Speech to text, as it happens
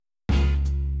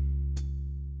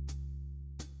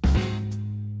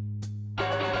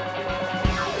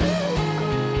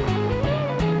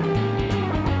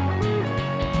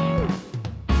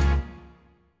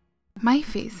My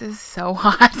face is so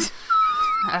hot.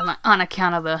 On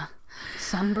account of the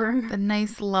sunburn. The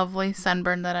nice, lovely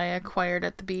sunburn that I acquired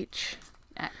at the beach.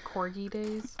 At Corgi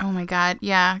Days. Oh my god,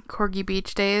 yeah, Corgi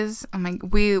Beach Days. Oh my,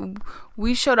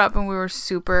 we showed up and we were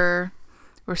super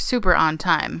on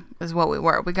time is what we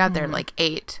were. We got there like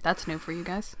 8. That's new for you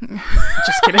guys.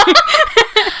 Just kidding.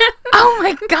 Oh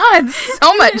my god,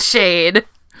 so much shade.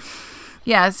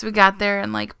 Yeah, so we got there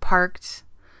and like parked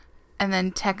and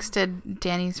then texted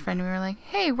Danny's friend. We were like,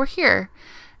 hey, we're here.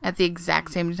 At the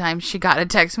exact same time, she got a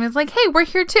text and was like, hey, we're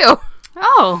here too.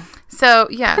 Oh. So,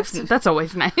 yeah. That's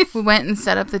always nice. We went and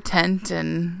set up the tent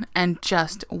and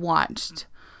just watched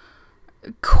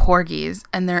corgis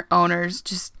and their owners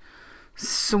just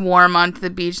swarm onto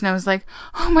the beach. And I was like,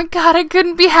 oh my god, I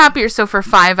couldn't be happier. So for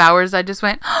 5 hours, I just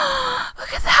went, oh,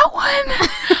 look at that one.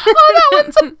 Oh, that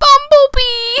one's a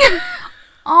bumblebee.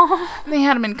 Oh. They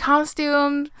had them in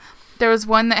costumes. There was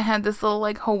one that had this little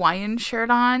like Hawaiian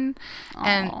shirt on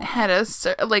and had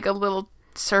a little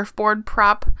surfboard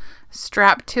prop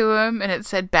strapped to him, and it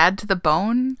said "bad to the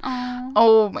bone."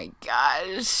 Oh my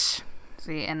gosh!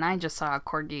 See, and I just saw a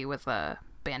corgi with a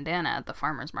bandana at the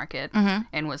farmer's market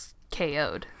and was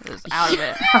KO'd. It was out of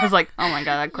it. I was like, oh my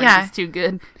god, that corgi's too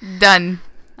good. Done.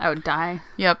 I would die.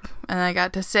 Yep. And I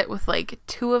got to sit with like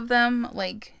 2 of them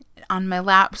like on my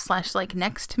lap / like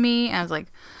next to me. And I was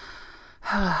like,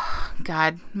 oh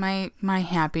god, my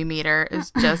happy meter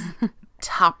is just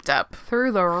topped up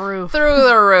through the roof.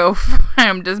 I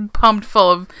am just pumped full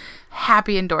of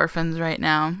happy endorphins right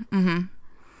now. It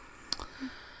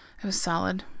was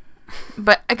solid,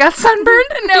 but I got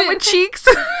sunburned and now my cheeks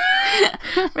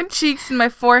and my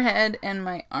forehead and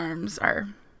my arms are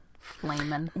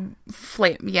flaming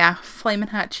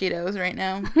hot Cheetos right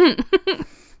now.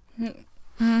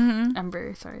 I'm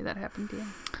very sorry that happened to you.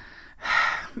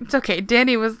 It's okay.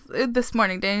 This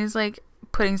morning Danny's like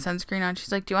putting sunscreen on.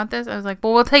 She's like, do you want this? I was like,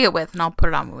 well, we'll take it with and I'll put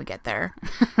it on when we get there.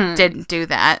 Didn't do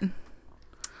that.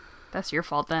 That's your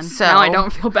fault then. So now I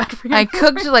don't feel bad for you. I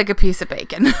cooked like a piece of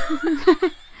bacon. Did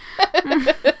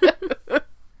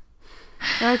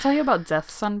I tell you about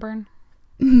Zeth's sunburn?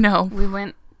 No. We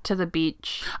went to the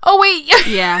beach. Oh wait,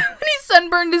 yeah. And he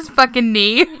sunburned his fucking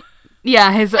knee.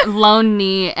 Yeah, his lone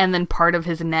knee and then part of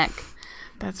his neck.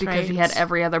 That's because he had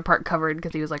every other part covered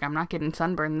because he was like, I'm not getting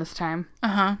sunburned this time.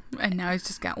 And now he's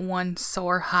just got one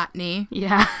sore hot knee.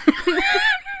 Yeah.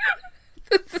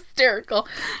 That's hysterical.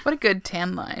 What a good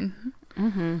tan line.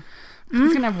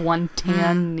 He's gonna have one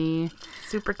tan knee.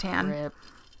 Super tan. Rip.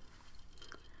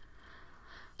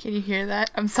 Can you hear that?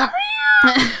 I'm sorry.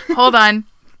 Hold on.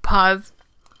 Pause.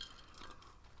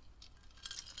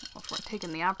 Well, if we're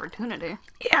taking the opportunity.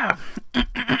 Yeah.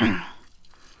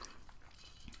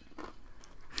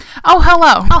 Oh,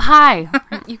 hello. Oh, hi.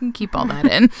 You can keep all that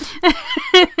in.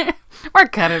 Or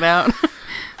cut it out.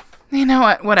 You know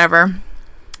what? Whatever.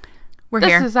 We're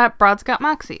here. This is at Broad's Got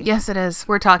Moxie. Yes, it is.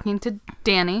 We're talking to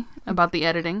Danny about the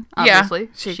editing, obviously.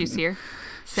 Yeah, she's here.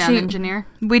 Sound engineer.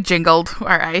 We jingled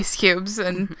our ice cubes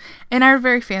and in our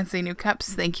very fancy new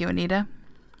cups. Thank you, Anita.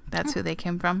 That's who they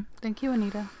came from. Thank you,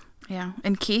 Anita. Yeah.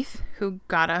 And Keith, who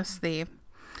got us the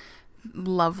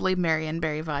lovely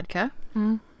Marionberry vodka.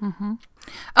 Mm-hmm.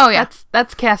 Oh, yeah.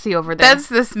 That's Cassie over there.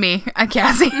 That's me. I'm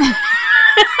Cassie.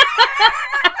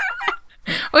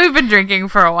 We've been drinking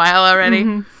for a while already.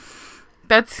 Mm-hmm.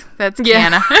 That's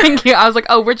Kiana. Thank you. I was like,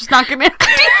 oh, we're just not going to...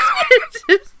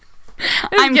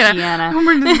 I'm Kiana.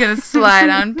 We're just going to slide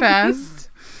on past.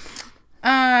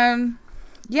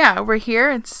 Yeah, we're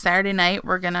here. It's Saturday night.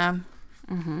 We're going to...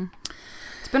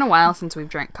 It's been a while since we've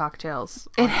drank cocktails.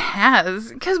 It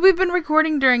has. Because we've been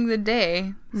recording during the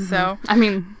day. So... I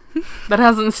mean... That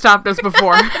hasn't stopped us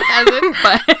before. Has it?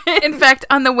 But in fact,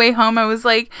 on the way home, I was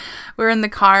like, we were in the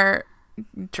car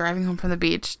driving home from the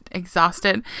beach,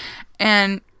 exhausted.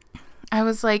 And I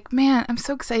was like, man, I'm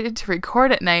so excited to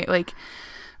record at night. Like,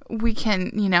 we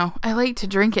can, I like to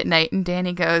drink at night. And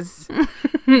Danny goes,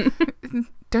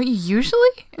 don't you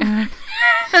usually?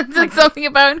 Said something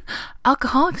about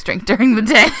alcoholics drink during the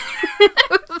day.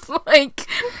 I was like,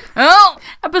 oh.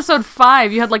 Episode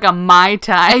 5, you had like a Mai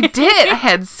Tai. I did. I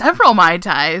had several Mai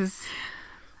Tais.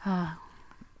 Oh,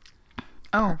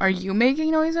 are you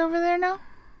making noise over there now?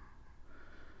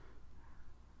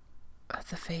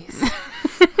 That's a face.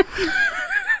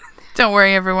 Don't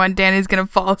worry, everyone. Danny's going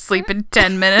to fall asleep in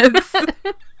 10 minutes.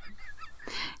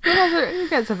 You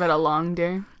guys have had a long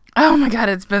day. Oh my god,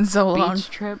 it's been so long. Beach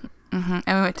trip. And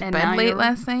we went to bed late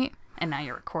last night. And now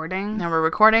you're recording. Now we're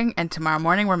recording, and tomorrow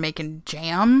morning we're making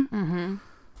jam.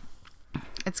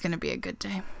 It's going to be a good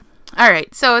day. All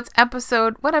right, so it's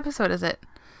what episode is it?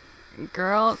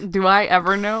 Girl, do I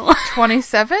ever know?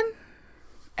 27?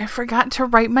 I forgot to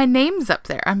write my names up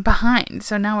there. I'm behind,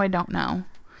 so now I don't know.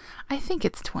 I think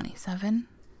it's 27.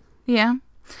 Yeah.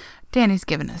 Danny's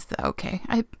given us the okay.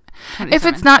 If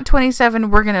it's not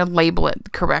 27, we're going to label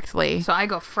it correctly. So I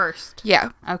go first. Yeah.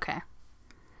 Okay.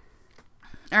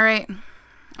 All right.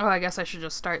 Oh, I guess I should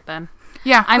just start then.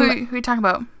 Yeah. Who are you talking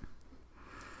about?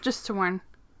 Just to warn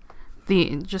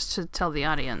just to tell the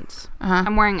audience. Uh-huh.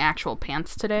 I'm wearing actual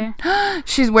pants today.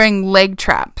 She's wearing leg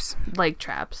traps. Leg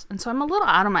traps. And so I'm a little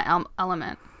out of my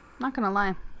element. Not going to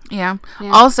lie. Yeah.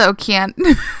 Also can't...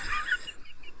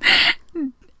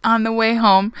 On the way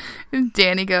home,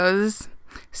 Danny goes,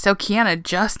 so Kiana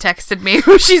just texted me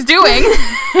who she's doing.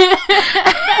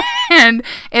 And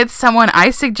it's someone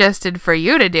I suggested for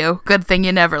you to do. Good thing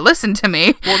you never listened to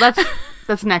me. Well,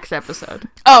 that's next episode.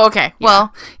 Oh, okay. Yeah.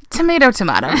 Well, tomato.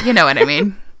 You know what I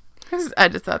mean. I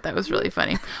just thought that was really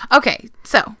funny. Okay,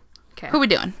 so who we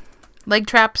doing? Leg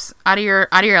traps, out of your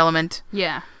element.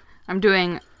 Yeah. I'm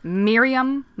doing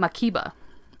Miriam Makeba.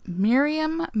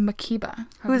 Miriam Makeba.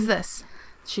 Who is this?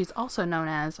 She's also known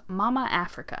as Mama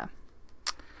Africa.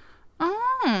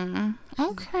 Oh,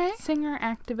 okay. Singer,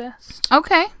 activist.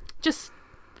 Okay. Just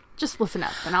listen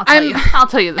up, and I'll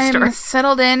tell you the story. I'm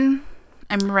settled in.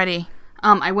 I'm ready.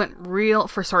 I went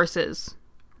for sources,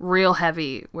 real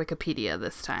heavy Wikipedia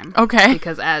this time. Okay.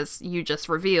 Because as you just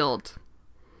revealed,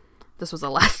 this was a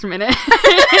last minute.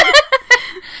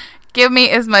 Give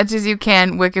me as much as you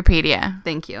can Wikipedia.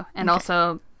 Thank you. And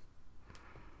also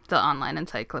the online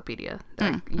encyclopedia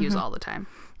that I use all the time.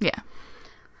 Yeah.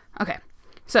 Okay.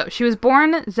 So she was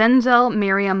born Zenzel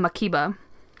Miriam Makeba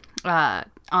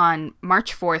on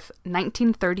March 4th,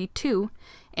 1932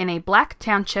 in a black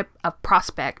township of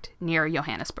Prospect near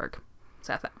Johannesburg,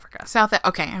 South Africa.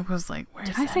 Okay, I was like, where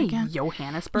did I say again?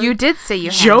 Johannesburg? You did say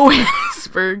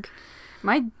Johannesburg.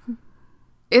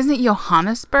 Isn't it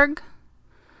Johannesburg?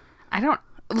 I don't...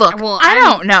 Look, I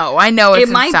don't know. I know it's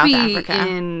in South Africa. It might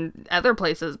be in other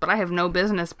places, but I have no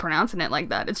business pronouncing it like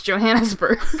that. It's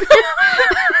Johannesburg.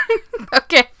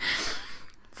 Okay.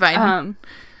 Fine.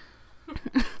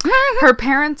 Her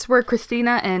parents were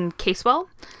Christina and Casewell.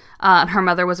 Her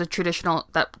mother was a traditional...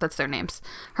 That's their names.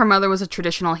 Her mother was a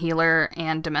traditional healer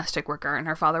and domestic worker, and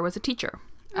her father was a teacher.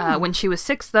 When she was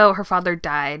 6, though, her father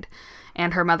died,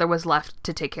 and her mother was left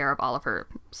to take care of all of her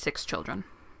 6 children.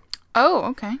 Oh,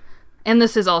 okay. And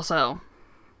this is also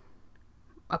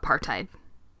apartheid.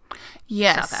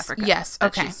 Yes. South Africa. Yes.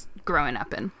 Okay. She's growing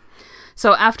up in.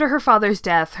 So after her father's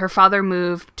death, her family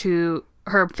moved to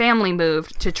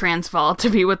Transvaal to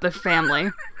be with the family.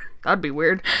 That'd be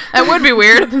weird. That would be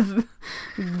weird.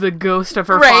 The ghost of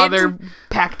her father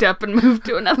packed up and moved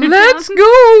to another Let's town.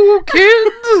 go,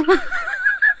 kids.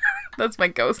 That's my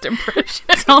ghost impression.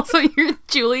 It's also your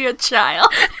Julia Child.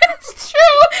 It's true.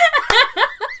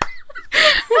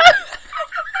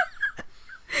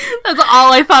 That's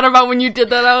all I thought about when you did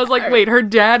that. I was like, wait, her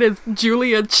dad is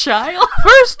Julia Child?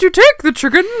 First you take the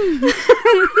chicken.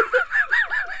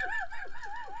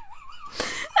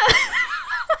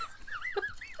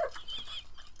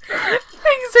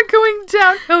 Things are going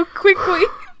downhill quickly.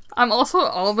 I'm also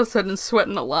all of a sudden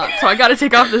sweating a lot, so I gotta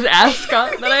take off this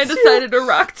ascot that I decided to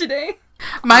rock today.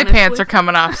 My pants are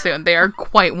coming off soon. They are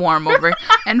quite warm over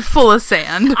and full of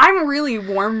sand. I'm really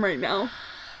warm right now.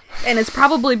 And it's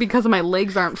probably because my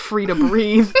legs aren't free to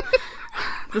breathe.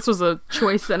 This was a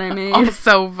choice that I made.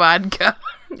 Also vodka.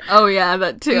 Oh yeah,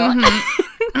 that too.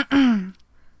 Mm-hmm.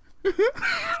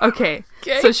 Okay,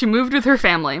 so she moved with her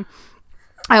family.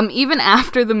 Even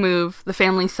after the move, the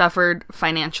family suffered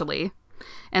financially.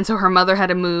 And so her mother had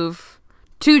to move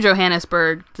to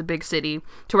Johannesburg, the big city,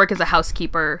 to work as a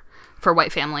housekeeper for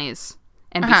white families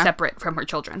and be separate from her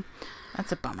children.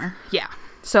 That's a bummer. Yeah.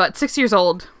 So at 6 years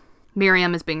old,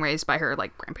 Miriam is being raised by her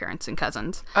grandparents and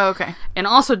cousins. Oh, okay. And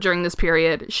also during this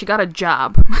period, she got a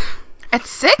job. At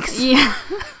 6? Yeah.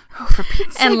 Oh, for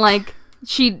Pete's sake. And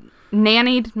she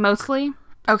nannied mostly.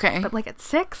 Okay. But at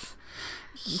 6?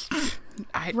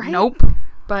 Right? Nope.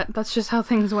 But that's just how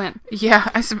things went. Yeah,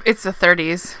 it's the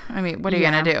 30s. I mean, what are you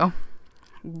going to do?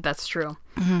 That's true.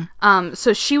 Mm-hmm.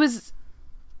 So she was,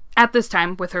 at this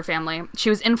time with her family, she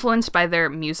was influenced by their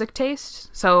music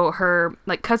taste. So her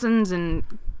cousins and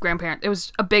grandparents, it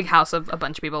was a big house of a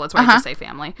bunch of people. That's why I just say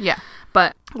family. Yeah.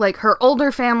 But her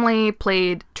older family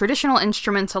played traditional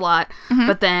instruments a lot. Mm-hmm.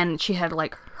 But then she had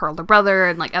her older brother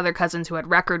and other cousins who had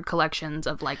record collections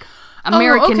of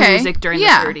American music during the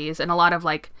 30s and a lot of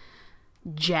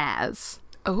jazz.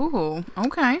 Oh,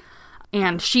 okay.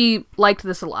 And she liked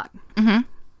this a lot. Mm-hmm.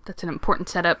 That's an important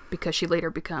setup because she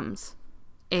later becomes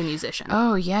a musician.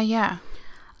 Oh, yeah, yeah.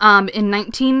 In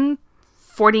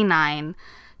 1949,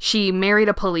 She married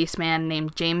a policeman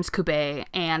named James Coubet,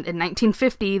 and in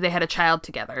 1950 they had a child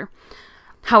together.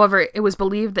 However, it was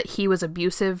believed that he was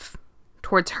abusive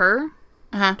towards her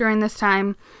during this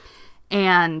time,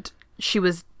 and she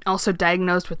was also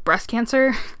diagnosed with breast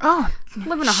cancer. Oh,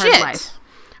 living a hard life.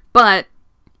 But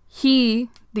he,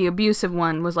 the abusive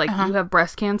one, was like, you have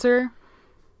breast cancer?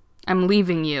 I'm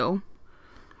leaving you.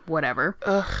 Whatever.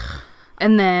 Ugh.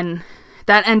 And then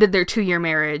that ended their 2-year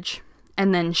marriage.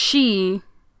 And then she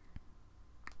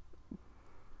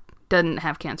doesn't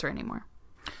have cancer anymore.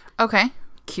 Okay.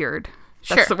 Cured.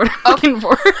 That's Sure. the word I'm looking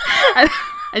for. I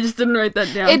just didn't write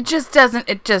that down. It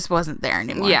just wasn't there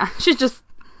anymore. Yeah.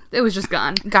 It was just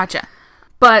gone. Gotcha.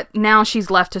 But now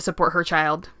she's left to support her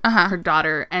child, Uh-huh. her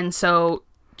daughter. And so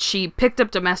she picked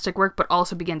up domestic work, but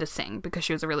also began to sing because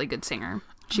she was a really good singer.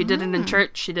 She did it in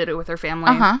church. She did it with her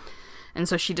family. Uh-huh. And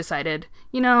so she decided,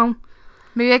 you know,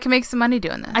 maybe I can make some money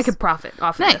doing this. I could profit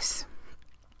off of Nice. this.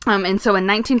 And so in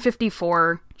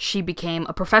 1954, she became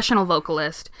a professional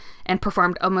vocalist and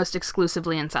performed almost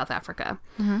exclusively in South Africa.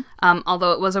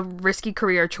 Although it was a risky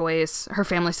career choice, her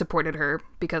family supported her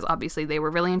because obviously they were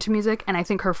really into music. And I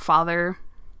think her father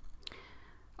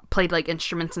played like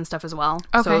instruments and stuff as well.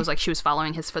 Okay. So it was like she was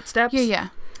following his footsteps. Yeah.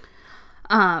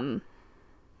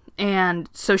 And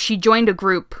so she joined a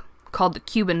group called the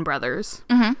Cuban Brothers.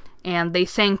 Mm-hmm. And they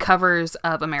sang covers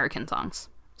of American songs.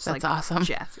 So That's awesome.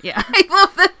 Jazz. Yeah. I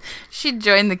love that she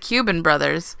joined the Cuban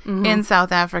Brothers in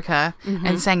South Africa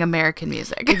and sang American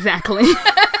music. Exactly.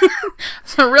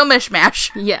 So a real mishmash.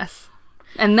 Yes.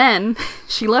 And then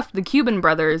she left the Cuban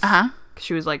Brothers. Uh-huh.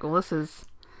 She was like, well, this is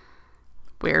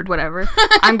Weird. whatever.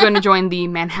 I'm going to join the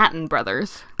Manhattan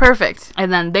Brothers. Perfect.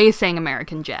 And then they sang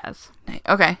American jazz.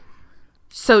 Okay.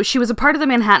 So she was a part of the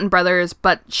Manhattan Brothers,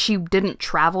 but she didn't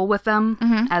travel with them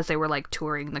as they were like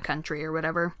touring the country or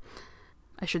whatever.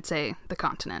 I should say the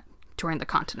continent. Touring the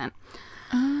continent.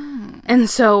 Oh. And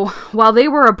so while they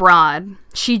were abroad,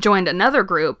 she joined another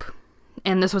group,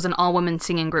 and this was an all-women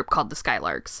singing group called the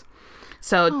Skylarks.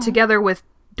 So together with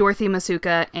Dorothy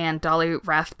Masuka and Dolly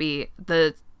Rathby,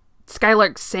 the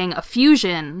Skylarks sang a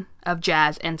fusion of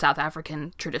jazz and South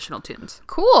African traditional tunes.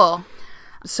 Cool.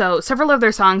 So several of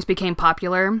their songs became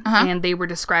popular, and they were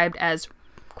described as,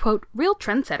 quote, real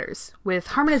trendsetters with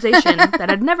harmonization that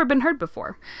had never been heard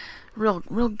before. Real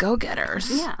go-getters.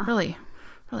 Yeah. Really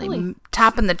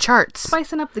topping the charts.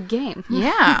 Spicing up the game.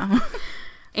 Yeah.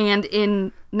 And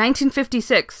in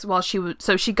 1956, while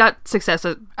she got success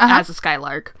as a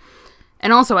Skylark,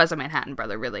 and also as a Manhattan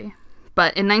Brother, really.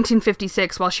 But in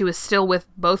 1956, while she was still with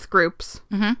both groups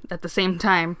at the same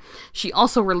time, she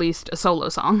also released a solo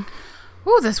song.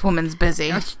 Ooh, this woman's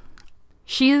busy.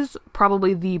 She is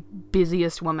probably the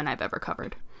busiest woman I've ever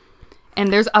covered.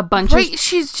 And there's a bunch of...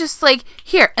 She's just like,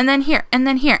 here, and then here, and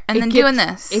then here, and then doing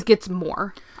this. It gets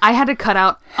more. I had to cut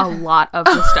out a lot of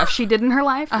the stuff she did in her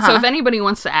life. So if anybody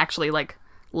wants to actually, like,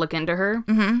 look into her,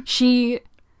 she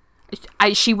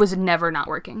was never not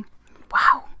working.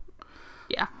 Wow.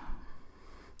 Yeah.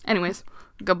 Anyways.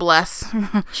 God bless.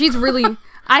 She's really...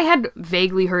 I had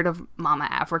vaguely heard of Mama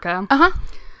Africa.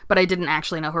 But I didn't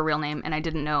actually know her real name, and I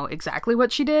didn't know exactly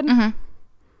what she did. And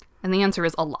the answer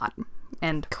is a lot.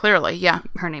 And clearly, yeah.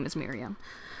 Her name is Miriam.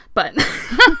 But,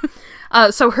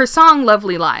 so her song,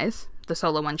 Lovely Lies, the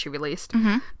solo one she released,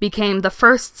 became the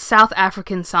first South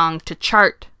African song to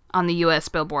chart on the U.S.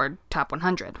 Billboard Top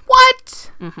 100.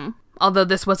 What? Although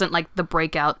this wasn't, like, the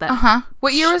breakout that...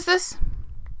 What year was this?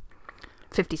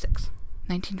 56.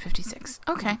 1956.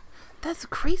 Okay. That's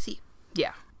crazy.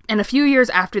 Yeah. And a few years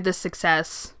after this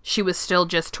success, she was still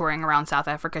just touring around South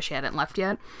Africa. She hadn't left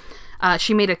yet.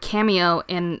 She made a cameo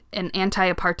in an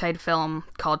anti-apartheid film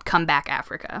called Come Back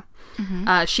Africa.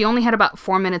 She only had about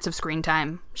 4 minutes of screen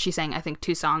time. She sang, I think,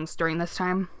 2 songs during this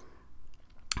time.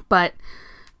 But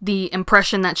the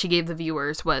impression that she gave the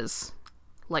viewers was,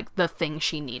 like, the thing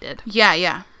she needed. Yeah,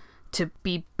 yeah. To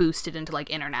be boosted into, like,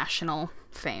 international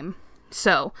fame.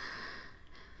 So,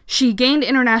 she gained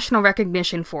international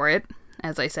recognition for it,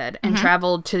 as I said, and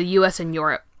traveled to the U.S. and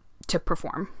Europe to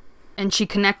perform. And she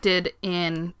connected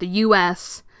in the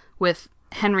U.S. with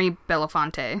Henry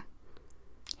Belafonte.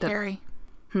 Harry.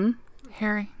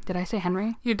 Harry. Did I say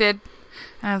Henry? You did.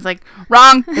 And I was like,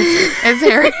 wrong. It's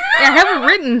Harry. I have it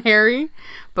written Harry,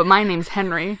 but my name's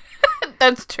Henry.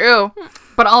 That's true.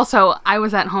 But also, I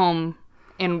was at home,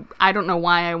 and I don't know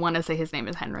why I want to say his name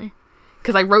is Henry.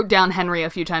 Because I wrote down Henry a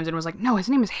few times and was like, no, his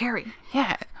name is Harry.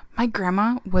 Yeah. My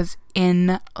grandma was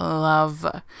in love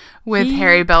with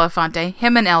Harry Belafonte.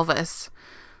 Him and Elvis.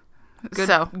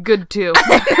 Good too.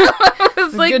 I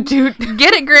was like, good dude.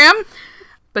 Get it, Graham?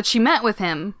 But she met with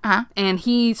him, and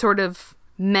he sort of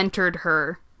mentored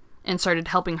her and started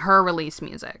helping her release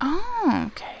music. Oh,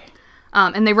 okay.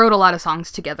 And they wrote a lot of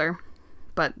songs together,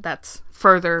 but that's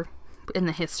further in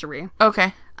the history.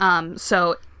 Okay.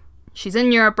 So she's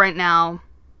in Europe right now.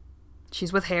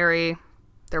 She's with Harry.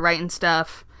 They're writing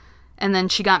stuff. And then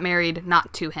she got married,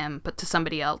 not to him, but to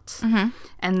somebody else. Mm-hmm.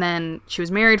 And then she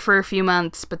was married for a few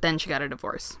months, but then she got a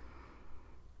divorce.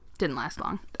 Didn't last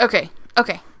long. Okay.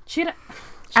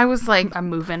 I was like, I'm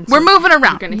moving. We're moving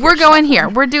around. We're going here.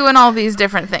 We're doing all these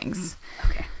different things.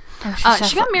 Okay. Oh,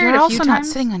 she got married You're a few also not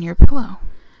times. sitting on your pillow.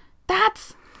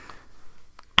 That's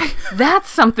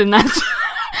something that's...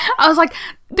 I was like,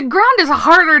 the ground is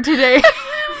harder today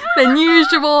than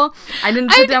usual. I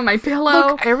didn't sit down my pillow.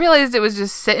 Look, I realized it was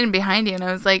just sitting behind you, and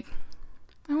I was like,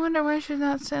 I wonder why she's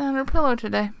not sitting on her pillow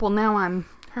today. Well, now I'm...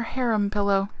 Her harem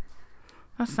pillow.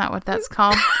 That's not what that's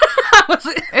called.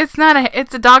 It's not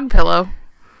it's a dog pillow.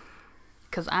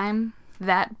 Because I'm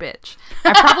that bitch.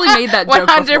 I probably made that joke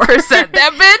 100%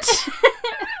 that bitch.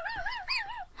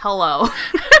 Hello.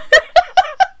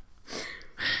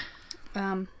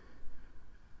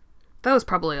 That was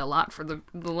probably a lot for the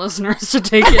listeners to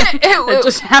take in. It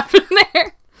just happened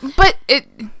there. But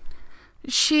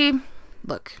she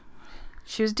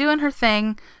was doing her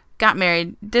thing, got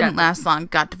married, didn't last long,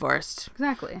 got divorced.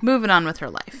 Exactly. Moving on with her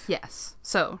life. Yes.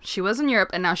 So she was in Europe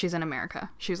and now she's in America.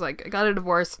 She was like, I got a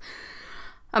divorce.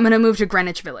 I'm going to move to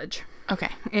Greenwich Village. Okay.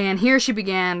 And here she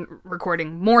began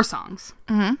recording more songs.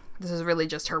 Mm-hmm. This is really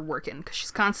just her working because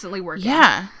she's constantly working.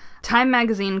 Yeah. Time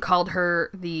magazine called her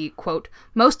the, quote,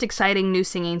 most exciting new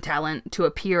singing talent to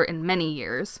appear in many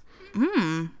years.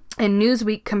 Mm. And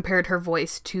Newsweek compared her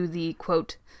voice to the,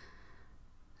 quote,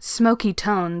 smoky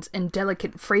tones and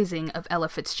delicate phrasing of Ella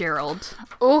Fitzgerald.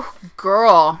 Oh,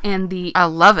 girl. And I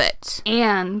love it.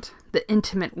 And the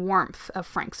intimate warmth of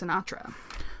Frank Sinatra.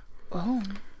 Oh.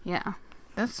 Yeah.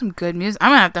 That's some good music.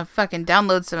 I'm gonna have to fucking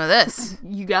download some of this.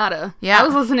 You gotta. Yeah. I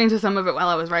was listening to some of it while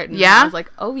I was writing. Yeah? I was like,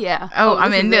 oh yeah. Oh,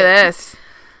 I'm into this.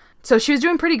 So she was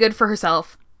doing pretty good for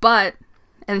herself,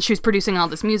 and she was producing all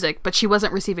this music, but she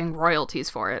wasn't receiving royalties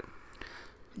for it.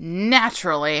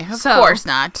 Naturally. Of course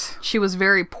not. She was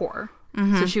very poor.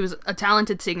 Mm-hmm. So she was a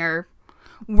talented singer.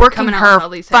 Working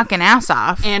her fucking ass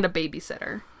off. And a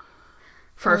babysitter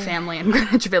for a family in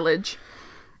Greenwich Village.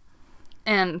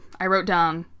 And I wrote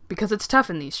down, because it's tough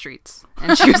in these streets.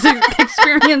 And she was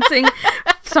experiencing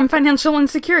some financial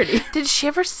insecurity. Did she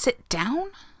ever sit down?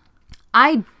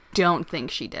 I don't think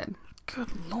she did.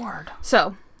 Good Lord.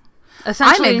 So,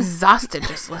 essentially... I'm exhausted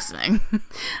just listening.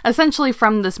 Essentially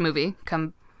from this movie,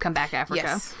 Come Back Africa,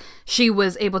 yes. She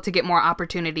was able to get more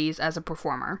opportunities as a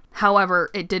performer. However,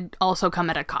 it did also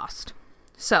come at a cost.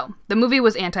 So, the movie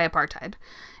was anti-apartheid.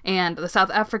 And the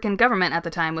South African government at the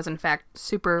time was, in fact,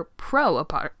 super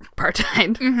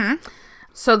pro-apartheid. Mm-hmm.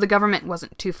 So the government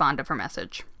wasn't too fond of her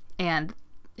message. And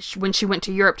when she went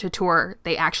to Europe to tour,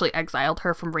 they actually exiled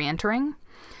her from re-entering.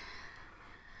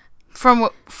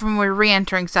 From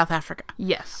re-entering South Africa?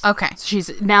 Yes. Okay. So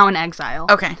she's now in exile.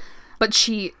 Okay. But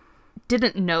she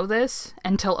didn't know this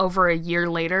until over a year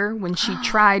later when she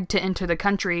tried to enter the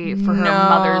country for her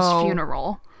mother's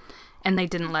funeral. And they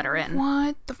didn't let her in.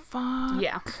 What the fuck?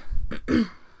 Yeah.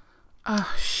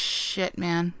 Oh, shit,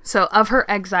 man. So, of her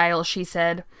exile, she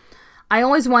said, I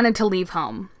always wanted to leave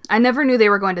home. I never knew they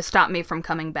were going to stop me from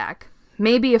coming back.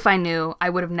 Maybe if I knew, I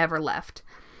would have never left.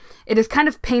 It is kind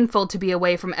of painful to be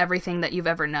away from everything that you've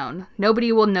ever known.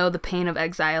 Nobody will know the pain of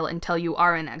exile until you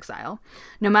are in exile.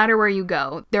 No matter where you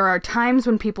go, there are times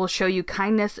when people show you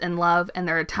kindness and love, and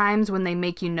there are times when they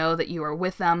make you know that you are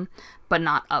with them, but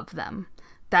not of them.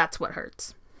 That's what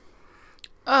hurts.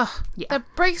 Ugh. Yeah. That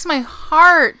breaks my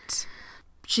heart.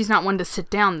 She's not one to sit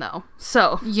down, though.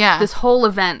 So, yeah. This whole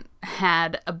event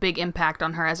had a big impact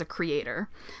on her as a creator.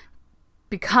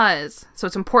 So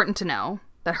it's important to know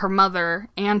that her mother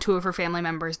and 2 of her family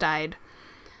members died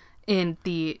in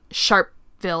the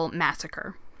Sharpeville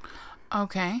Massacre.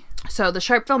 Okay. So the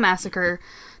Sharpeville Massacre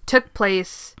took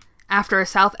place after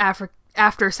South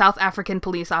African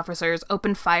police officers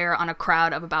opened fire on a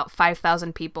crowd of about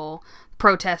 5,000 people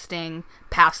protesting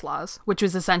pass laws, which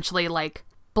was essentially like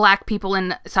black people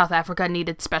in South Africa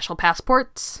needed special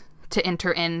passports to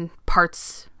enter in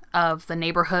parts of the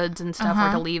neighborhoods and stuff,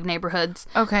 or to leave neighborhoods.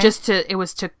 Okay. It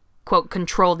was to, quote,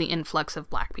 control the influx of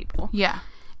black people. Yeah.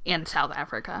 In South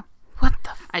Africa. What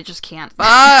the I just can't.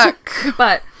 Fuck.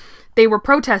 But they were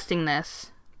protesting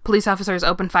this. Police officers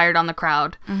opened fire on the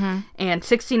crowd, and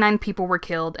 69 people were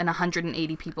killed and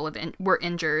 180 people were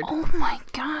injured. Oh my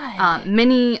God.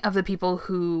 Many of the people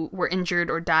who were injured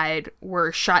or died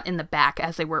were shot in the back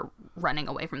as they were running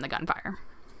away from the gunfire.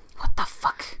 What the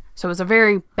fuck? So it was a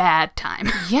very bad time.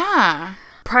 Yeah.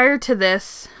 Prior to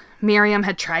this, Miriam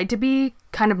had tried to be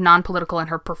kind of non-political in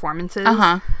her performances.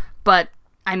 But,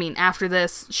 I mean, after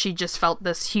this, she just felt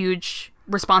this huge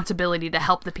responsibility to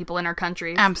help the people in her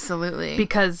country. Absolutely.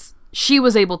 Because she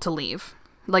was able to leave.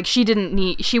 Like,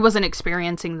 she wasn't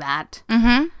experiencing that.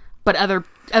 But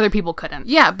other people couldn't.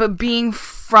 Yeah, but being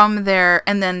from there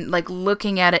and then, like,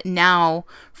 looking at it now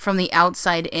from the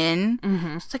outside in,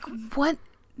 it's like, what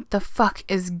the fuck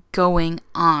is going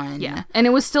on? Yeah. And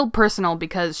it was still personal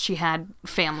because she had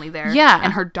family there. Yeah.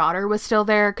 And her daughter was still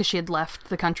there because she had left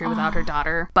the country without her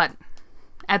daughter. But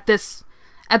at this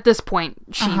point,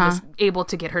 she was able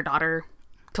to get her daughter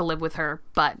to live with her.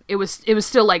 But it was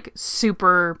still, like,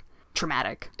 super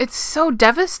traumatic. It's so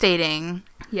devastating.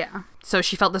 Yeah. So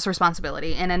she felt this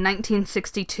responsibility. And in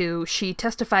 1962, she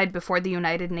testified before the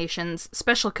United Nations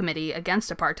Special Committee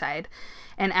against Apartheid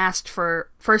and asked for,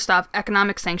 first off,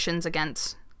 economic sanctions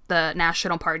against the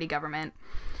National Party government.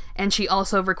 And she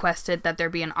also requested that there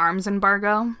be an arms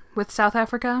embargo with South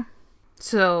Africa.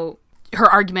 So her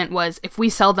argument was, if we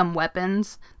sell them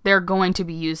weapons, they're going to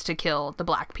be used to kill the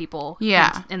black people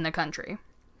in the country.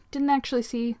 Didn't actually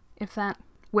see if that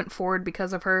went forward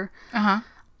because of her.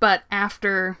 But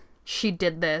after she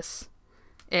did this,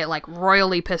 it, like,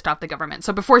 royally pissed off the government.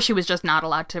 So before, she was just not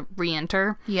allowed to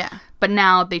re-enter. Yeah. But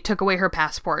now they took away her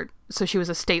passport, so she was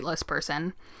a stateless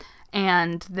person.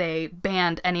 And they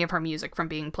banned any of her music from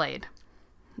being played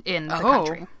in the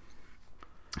country.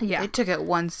 Yeah. They took it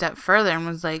one step further and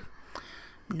was like,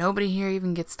 nobody here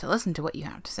even gets to listen to what you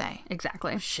have to say.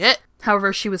 Exactly. Shit.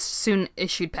 However, she was soon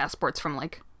issued passports from,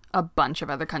 like, a bunch of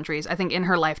other countries. I think in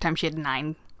her lifetime she had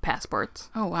 9 passports.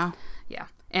 Oh, wow. Yeah.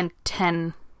 And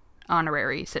 10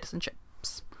 honorary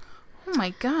citizenships. Oh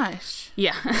my gosh.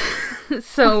 Yeah.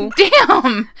 So.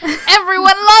 Damn!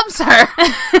 Everyone loves her!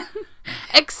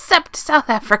 Except South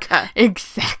Africa.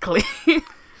 Exactly.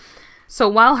 So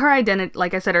while her identity,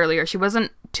 like I said earlier, she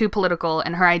wasn't too political,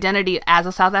 and her identity as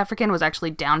a South African was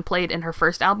actually downplayed in her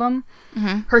first album.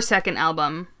 Her second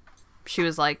album, she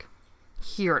was like,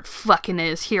 here it fucking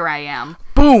is, here I am.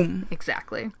 Boom!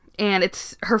 Exactly. And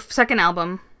it's her second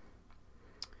album,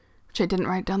 which I didn't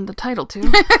write down the title to,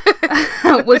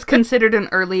 was considered an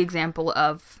early example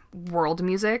of world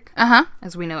music,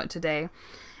 as we know it today.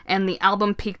 And the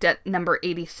album peaked at number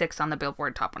 86 on the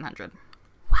Billboard Top 100.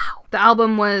 Wow. The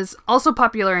album was also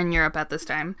popular in Europe at this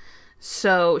time,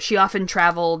 so she often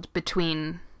traveled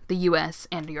between the US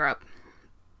and Europe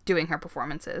doing her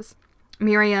performances.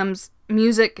 Miriam's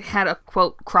music had a,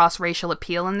 quote, cross-racial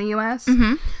appeal in the US.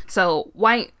 So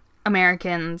white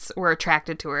Americans were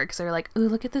attracted to her because they were like, "Ooh,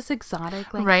 look at this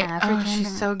exotic, like, right. African." Oh,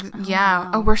 she's so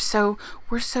yeah. Oh, we're so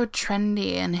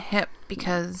trendy and hip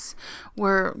because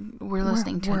we're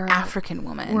listening to an African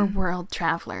woman. We're world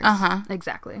travelers.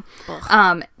 Exactly.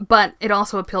 Ugh. But it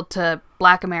also appealed to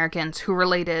Black Americans who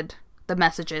related the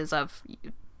messages of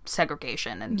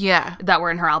segregation and that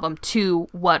were in her album to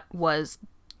what was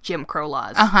Jim Crow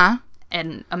laws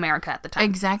in America at the time.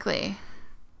 Exactly.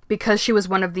 Because she was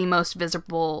one of the most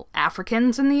visible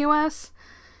Africans in the U.S.,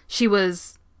 she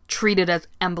was treated as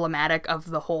emblematic of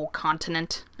the whole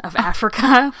continent of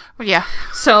Africa. Yeah.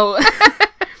 So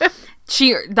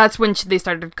that's when they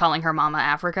started calling her Mama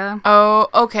Africa. Oh,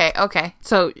 okay.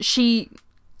 So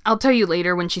I'll tell you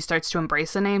later when she starts to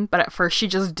embrace the name, but at first she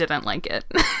just didn't like it.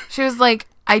 She was like,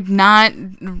 I'm not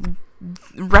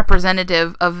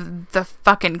representative of the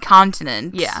fucking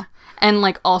continent. Yeah. And,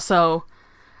 like, also,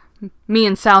 me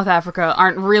and South Africa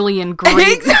aren't really in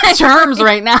great terms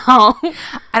right now.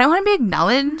 I don't want to be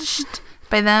acknowledged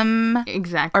by them.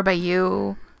 Exactly. Or by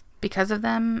you because of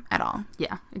them at all.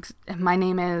 Yeah. My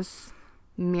name is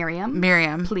Miriam.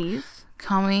 Miriam. Please.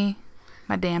 Call me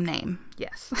my damn name.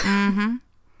 Yes.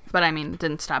 But, I mean, it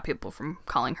didn't stop people from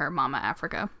calling her Mama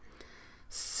Africa.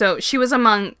 So she was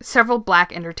among several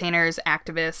Black entertainers,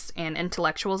 activists, and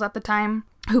intellectuals at the time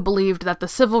who believed that the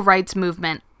civil rights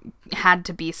movement had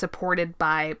to be supported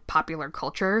by popular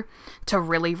culture to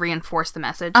really reinforce the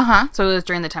message. So it was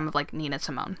during the time of, like, Nina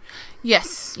Simone.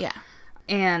 Yes. Yeah.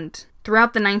 And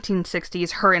throughout the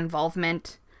 1960s, her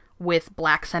involvement with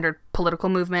Black-centered political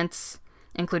movements,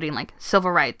 including, like,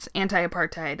 civil rights,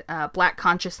 anti-apartheid, Black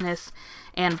consciousness,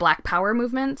 and Black power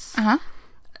movements,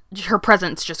 her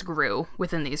presence just grew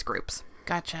within these groups.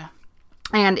 Gotcha.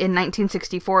 And in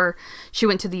 1964, she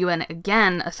went to the UN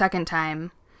again a second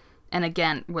time, and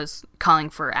again was calling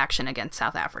for action against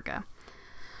South Africa.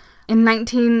 In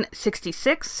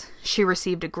 1966, she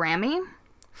received a Grammy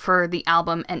for the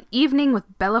album An Evening with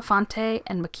Belafonte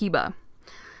and Makeba.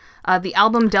 The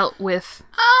album dealt with...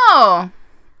 Oh,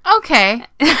 okay.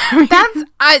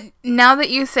 Now that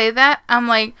you say that, I'm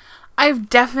like, I've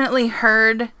definitely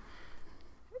heard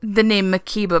the name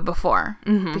Makeba before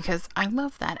because I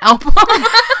love that album.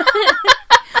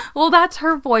 Well, that's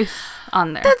her voice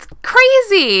on there. That's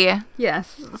crazy.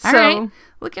 Yes. All right.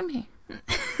 Look at me.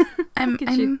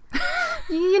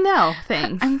 You know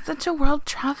things. I'm such a world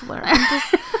traveler.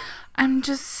 I'm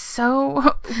just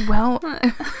so well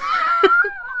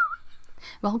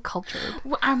cultured.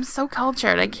 I'm so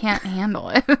cultured. I can't handle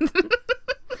it.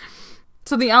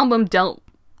 So the album dealt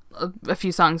a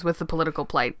few songs with the political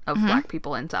plight of black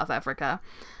people in South Africa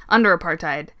under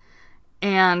apartheid,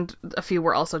 and a few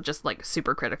were also just like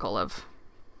super critical of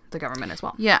the government as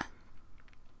well. Yeah.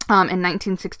 In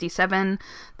 1967,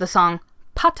 the song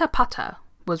Pata Pata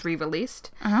was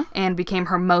re-released and became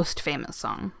her most famous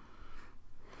song.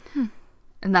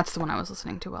 And that's the one I was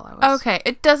listening to while I was... Okay.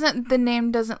 The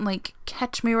name doesn't, like,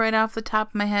 catch me right off the top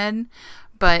of my head,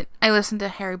 but I listen to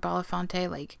Harry Belafonte,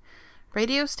 like,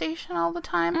 radio station all the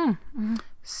time.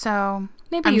 So...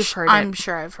 Maybe you've heard it. I'm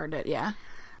sure I've heard it, yeah.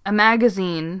 A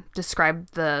magazine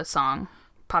described the song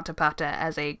Pata Pata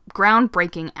as a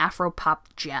groundbreaking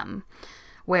Afro-pop gem,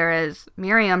 whereas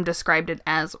Miriam described it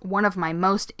as one of my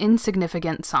most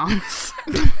insignificant songs.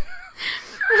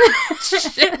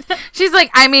 She's like,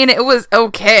 I mean, it was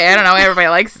okay. I don't know, everybody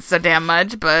likes it so damn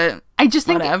much, but I just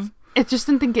think whatever. It just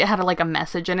didn't think it had like a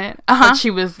message in it. But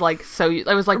she was like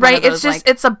it was like right. One of those, it's just like,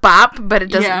 it's a bop, but it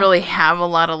doesn't really have a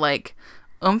lot of like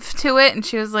oomph to it. And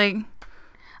she was like,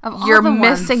 "You're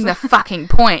missing the fucking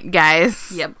point,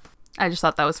 guys." Yep. I just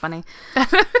thought that was funny.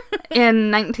 In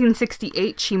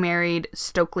 1968, she married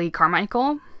Stokely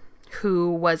Carmichael, who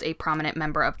was a prominent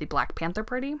member of the Black Panther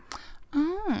Party.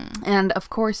 Oh. And, of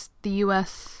course, the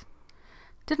U.S.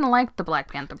 didn't like the Black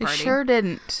Panther Party. They sure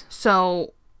didn't.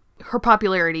 So her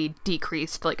popularity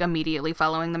decreased, like, immediately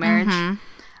following the marriage.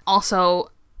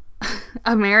 Also,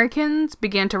 Americans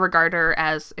began to regard her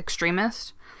as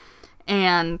extremist,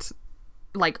 and,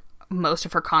 like, most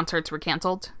of her concerts were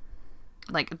canceled.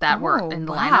 Like, that were in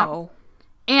the lineup.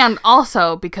 And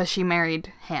also, because she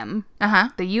married him,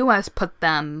 the U.S. put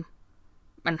them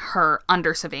and her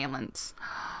under surveillance.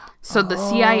 So the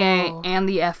CIA and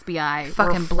the FBI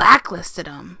fucking blacklisted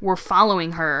them. Were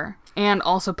following her and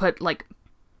also put, like,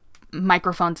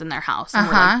 microphones in their house. And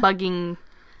were, like, bugging.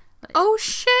 Like, oh,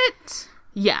 shit.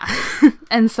 Yeah.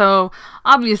 And so,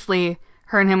 obviously,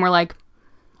 her and him were like,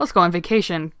 let's go on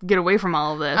vacation, get away from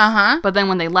all of this. But then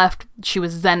when they left, she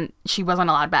wasn't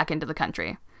allowed back into the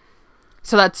country.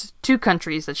 So that's 2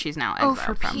 countries that she's now exiled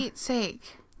from. Oh, for Pete's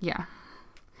sake. Yeah.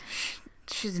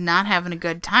 She's not having a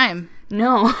good time.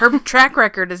 No. Her track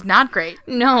record is not great.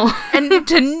 No.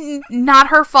 And not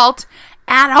her fault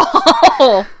at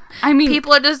all. I mean...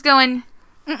 People are just going,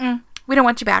 we don't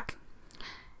want you back.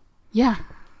 Yeah.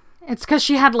 It's because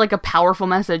she had, like, a powerful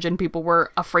message and people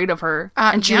were afraid of her.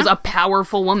 And she was a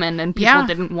powerful woman and people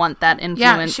didn't want that influence.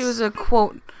 Yeah, she was a,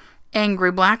 quote,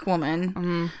 angry black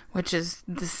woman, which is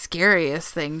the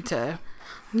scariest thing to,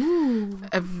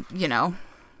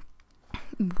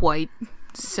 white,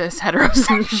 cis,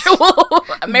 heterosexual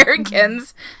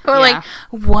Americans who are like,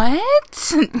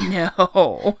 what?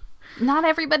 No. Not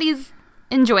everybody's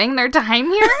enjoying their time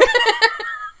here.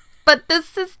 But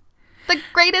this is the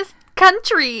greatest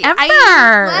country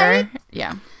ever.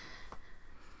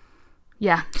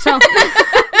 Yeah.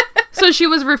 So she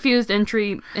was refused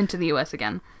entry into the U.S.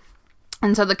 again.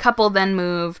 And so the couple then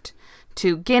moved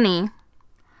to Guinea,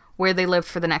 where they lived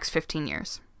for the next 15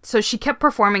 years. So she kept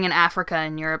performing in Africa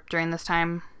and Europe during this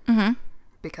time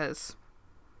because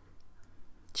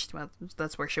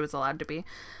that's where she was allowed to be.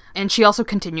 And she also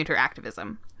continued her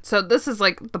activism. So this is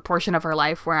like the portion of her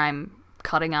life where I'm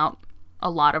cutting out a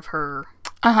lot of her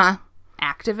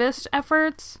activist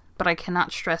efforts, but I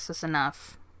cannot stress this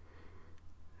enough.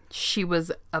 She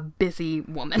was a busy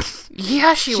woman.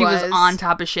 Yeah, she was. She was on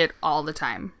top of shit all the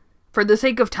time. For the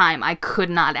sake of time, I could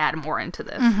not add more into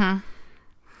this.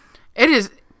 It is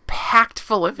packed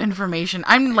full of information.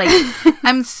 I'm like,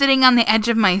 I'm sitting on the edge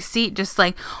of my seat just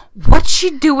like, what's she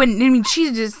doing? I mean,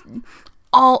 she's just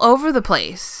all over the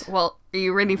place. Well, are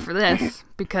you ready for this?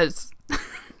 Because,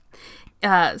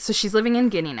 so she's living in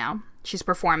Guinea now. She's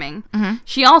performing.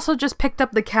 She also just picked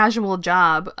up the casual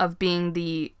job of being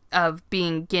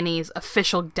Guinea's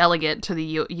official delegate to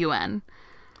the UN.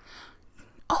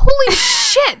 Holy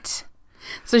shit!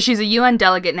 So she's a UN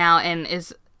delegate now and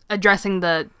is addressing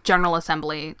the General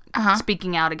Assembly,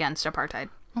 speaking out against apartheid.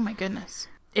 Oh my goodness.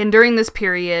 And during this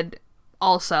period,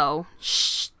 also,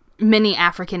 many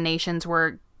African nations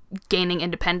were gaining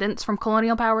independence from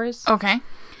colonial powers. Okay.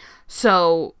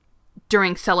 So,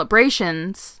 during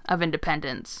celebrations of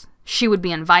independence, she would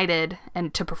be invited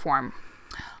and to perform.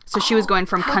 So she was going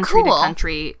from country to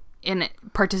country in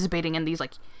participating in these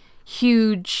like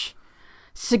huge,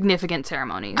 significant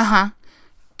ceremonies.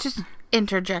 Just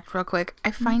interject real quick.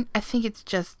 I think it's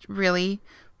just really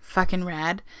fucking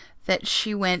rad that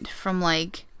she went from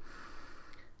like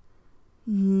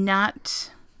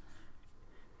not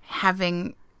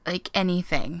having like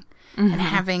anything and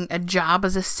having a job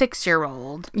as a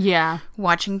 6-year-old. Yeah.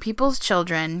 Watching people's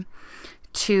children,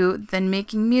 to then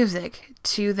making music,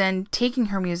 to then taking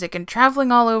her music and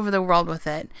traveling all over the world with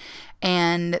it,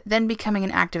 and then becoming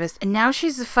an activist. And now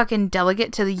she's a fucking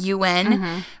delegate to the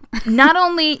UN. Not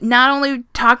only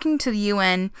talking to the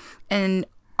UN and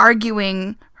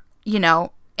arguing, you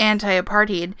know,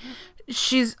 anti-apartheid,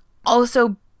 she's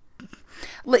also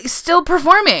like still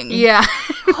performing. Yeah.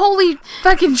 Holy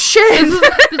fucking shit.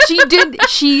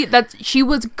 She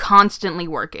was constantly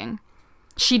working.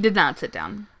 She did not sit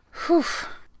down. Whew.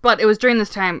 But it was during this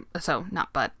time, so not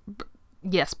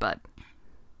yes, but.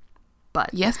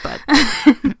 Yes, but.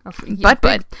 Yeah,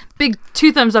 but. Big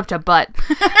 2 thumbs up to but.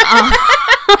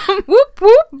 Whoop,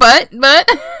 whoop, but.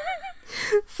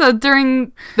 So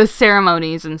during the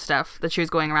ceremonies and stuff that she was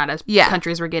going around as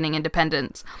countries were getting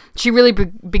independence, she really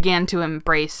began to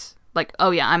embrace, like,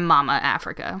 oh yeah, I'm Mama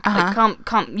Africa. Like,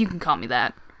 you can call me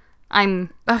that. I'm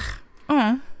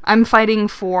fighting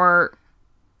for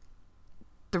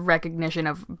the recognition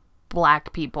of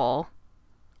black people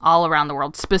all around the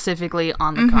world, specifically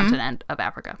on the continent of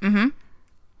Africa.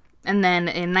 And then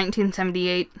in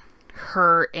 1978,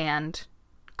 her and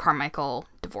Carmichael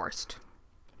divorced.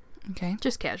 Okay.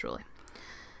 Just casually.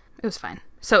 It was fine.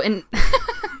 So it's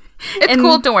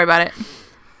cool, don't worry about it.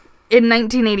 In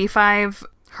 1985,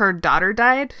 her daughter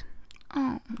died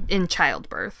in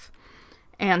childbirth.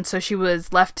 And so she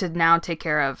was left to now take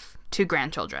care of 2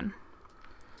 grandchildren.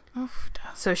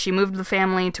 So she moved the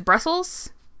family to Brussels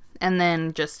and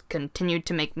then just continued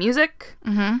to make music.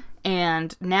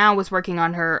 And now was working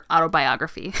on her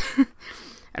autobiography.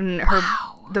 And her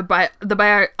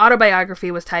the autobiography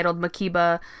was titled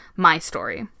Makiba, My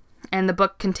Story. And the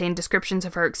book contained descriptions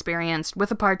of her experience with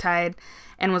apartheid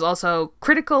and was also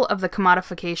critical of the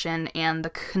commodification and the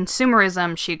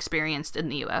consumerism she experienced in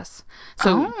the U.S.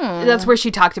 So that's where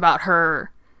she talked about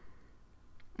her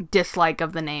dislike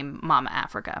of the name Mama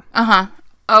Africa. Oh,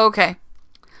 okay.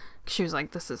 She was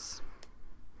like, this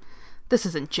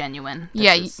isn't genuine.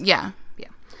 Yeah.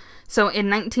 So in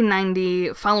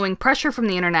 1990, following pressure from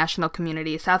the international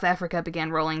community, South Africa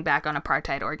began rolling back on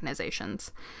apartheid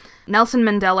organizations. Nelson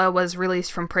Mandela was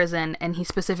released from prison, and he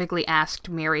specifically asked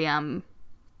Miriam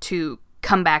to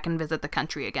come back and visit the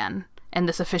country again. And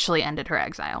this officially ended her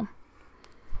exile.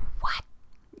 What?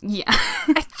 Yeah.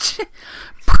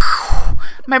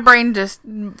 My brain just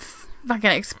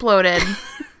fucking exploded.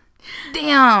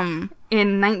 Damn.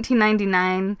 In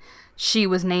 1999... she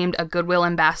was named a Goodwill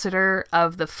Ambassador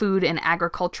of the Food and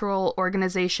Agricultural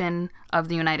Organization of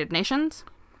the United Nations.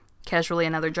 Casually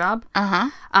another job.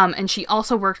 And she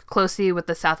also worked closely with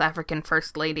the South African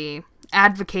First Lady,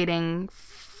 advocating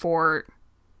for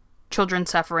children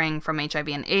suffering from HIV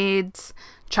and AIDS,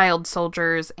 child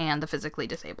soldiers, and the physically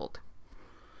disabled.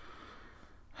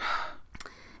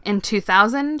 In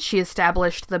 2000, she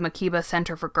established the Makiba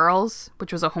Center for Girls,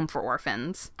 which was a home for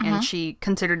orphans, and she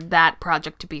considered that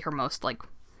project to be her most, like,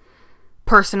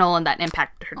 personal and that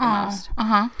impacted her the most.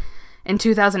 In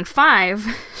 2005,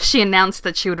 she announced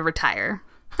that she would retire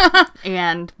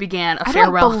and began a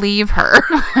farewell. I don't believe her.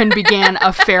 And began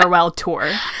a farewell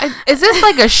tour. Is this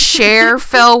like a Cher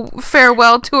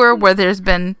farewell tour where there's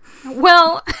been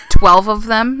 12 of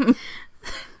them?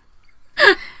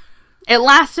 It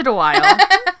lasted a while.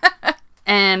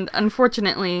 And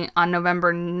unfortunately, on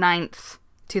November 9th,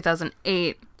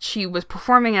 2008, she was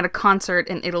performing at a concert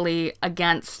in Italy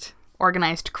against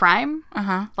organized crime.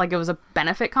 Like it was a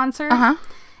benefit concert.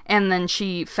 And then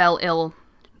she fell ill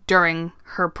during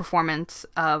her performance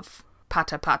of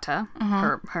Pata Pata,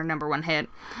 her number 1 hit.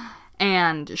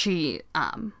 And she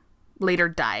later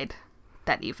died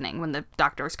that evening when the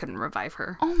doctors couldn't revive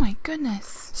her. Oh my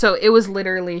goodness. So it was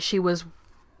literally, she was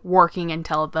working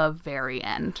until the very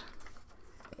end.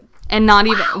 And not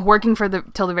even working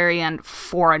till the very end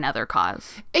for another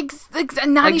cause.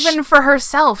 Not even for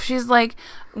herself. She's like,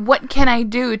 what can I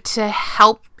do to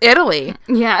help Italy?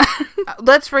 Yeah.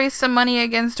 Let's raise some money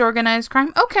against organized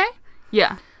crime. Okay.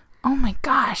 Yeah. Oh my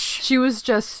gosh. She was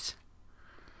just...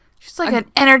 she's like an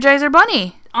Energizer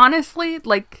bunny. Honestly,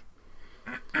 like...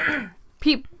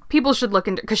 people should look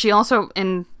into... because she also,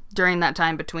 during that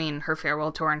time between her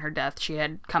farewell tour and her death, she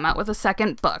had come out with a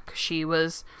second book. She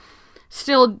was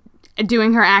still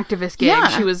doing her activist gig. Yeah.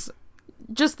 She was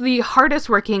just the hardest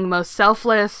working, most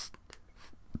selfless,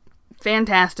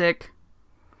 fantastic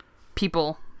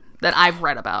people that I've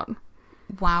read about.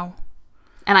 Wow.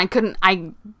 And I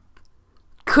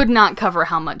could not cover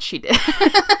how much she did.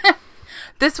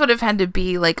 This would have had to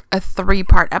be like a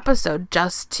 3-part episode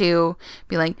just to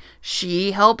be like,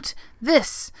 she helped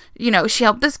this, she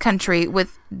helped this country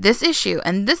with this issue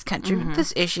and this country with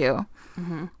this issue.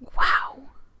 Mm-hmm. Wow.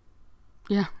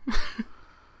 Yeah.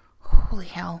 Holy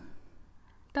hell.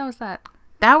 That was that.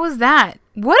 That was that.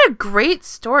 What a great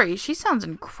story. She sounds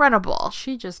incredible.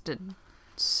 She just did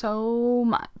so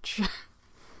much.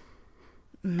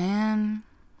 Man.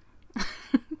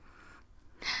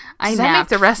 Does that make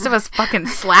the rest of us fucking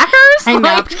slackers? I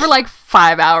napped for like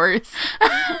 5 hours.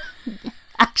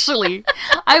 Actually,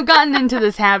 I've gotten into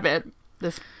this habit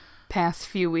this past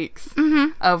few weeks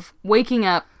of waking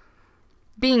up,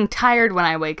 being tired when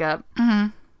I wake up,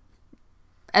 and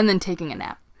then taking a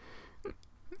nap.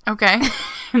 Okay.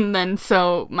 And then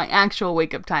so my actual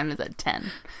wake up time is at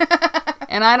 10.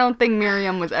 And I don't think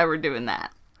Miriam was ever doing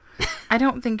that. I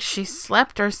don't think she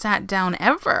slept or sat down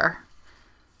ever.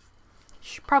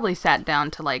 She probably sat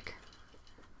down to like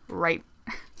write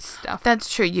stuff.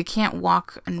 That's true. You can't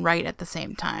walk and write at the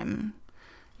same time.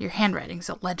 Your handwriting's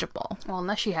illegible. Well,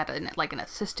 unless she had an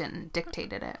assistant and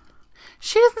dictated it.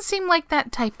 She doesn't seem like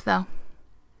that type, though.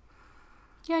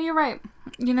 Yeah, you're right.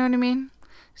 You know what I mean?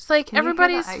 It's like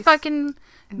everybody's fucking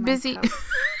busy.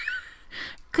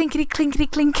 Clinkety,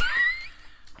 clinkety, clink.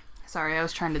 Sorry, I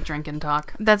was trying to drink and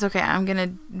talk. That's okay. I'm going to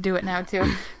do it now, too.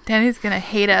 Danny's going to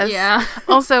hate us. Yeah.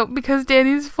 Also, because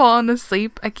Danny's fallen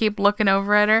asleep, I keep looking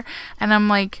over at her, and I'm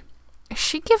like, is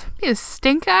she giving me a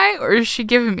stink eye, or is she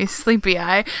giving me sleepy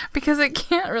eye? Because I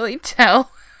can't really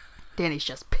tell. Danny's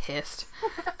just pissed.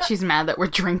 She's mad that we're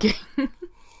drinking.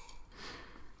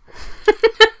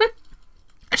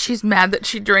 She's mad that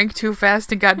she drank too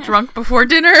fast and got drunk before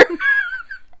dinner.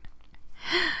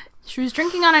 She was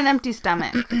drinking on an empty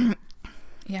stomach.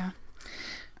 Yeah.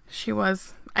 She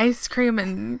was. Ice cream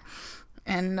and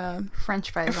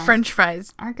French fries. French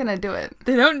fries aren't gonna do it.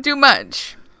 They don't do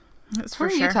much. That's for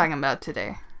sure. What are you talking about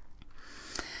today?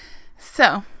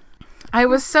 So,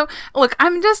 look,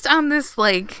 I'm just on this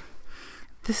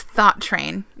thought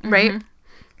train, right? Mm-hmm.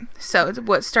 So,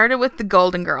 what started with the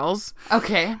Golden Girls.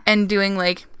 Okay. And doing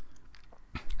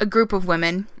a group of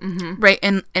women, right,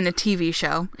 in a TV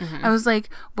show. Mm-hmm. I was like,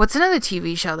 what's another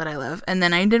TV show that I love? And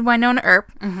then I did Wynonna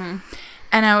Earp. Mm-hmm.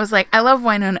 And I was like, I love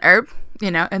Wynonna Earp,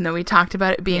 and then we talked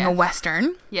about it being a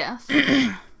Western. Yes.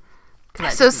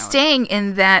 So staying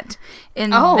in that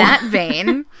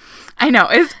vein, I know,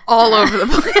 it's all over the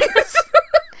place.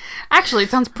 Actually, it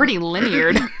sounds pretty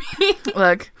linear to me.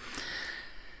 Look.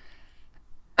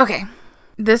 Okay.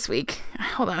 This week,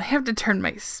 hold on, I have to turn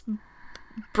my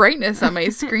brightness on my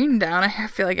screen down. I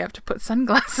feel like I have to put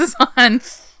sunglasses on.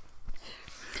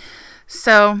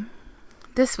 So,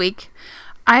 this week,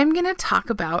 I'm going to talk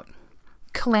about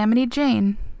Calamity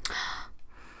Jane.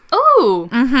 Oh,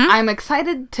 I'm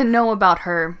excited to know about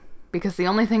her because the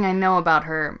only thing I know about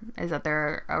her is that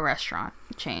they're a restaurant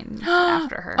chain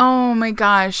after her. Oh my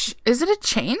gosh. Is it a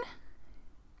chain?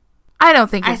 I don't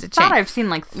think it's a chain. I thought I've seen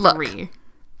 3. Look.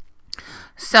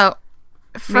 So,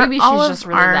 maybe she's just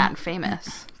really that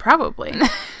famous. Probably.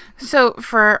 So,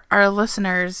 for our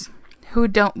listeners who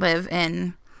don't live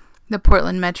in the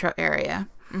Portland metro area,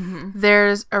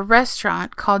 there's a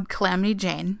restaurant called Calamity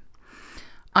Jane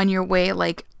on your way,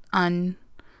 on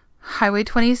Highway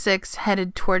 26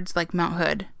 headed towards, Mount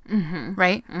Hood,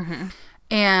 right? Mm-hmm.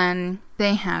 And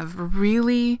they have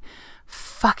really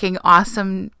fucking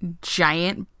awesome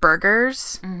giant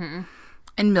burgers and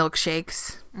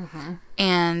milkshakes. Mm-hmm.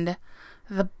 And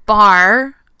the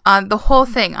bar, the whole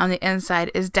thing on the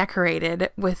inside is decorated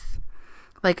with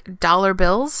dollar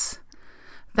bills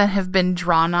that have been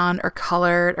drawn on or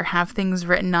colored or have things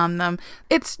written on them.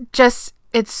 It's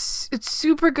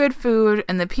super good food,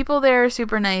 and the people there are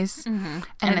super nice. Mm-hmm.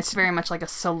 And it's very much like a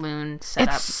saloon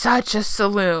setup. It's such a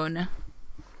saloon.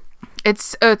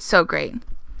 It's so great.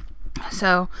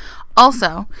 So,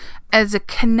 also, as a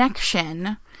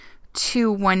connection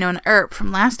to Wynonna Earp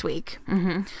from last week,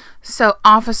 so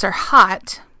Officer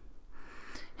Hot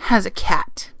has a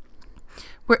cat.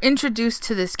 We're introduced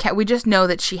to this cat. We just know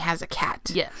that she has a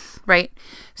cat. Yes. Right?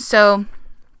 So,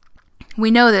 we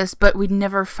know this, but we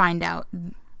never find out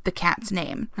the cat's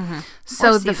name. Mm-hmm.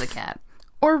 So or see the cat.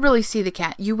 Or really see the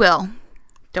cat. You will.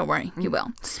 Don't worry. You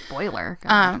will. Spoiler.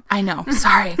 I know.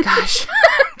 Sorry. Gosh.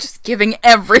 Just giving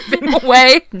everything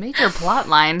away. Major plot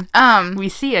line. We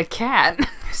see a cat.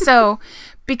 So,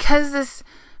 because this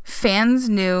fans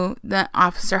knew that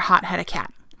Officer Hot had a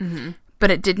cat,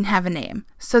 but it didn't have a name.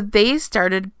 So they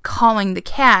started calling the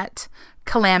cat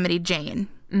Calamity Jane.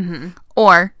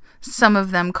 Or some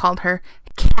of them called her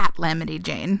Catlamity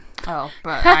Jane. Oh,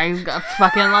 but I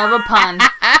fucking love a pun.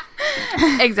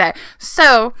 Exactly.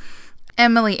 So,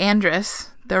 Emily Andress,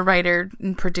 the writer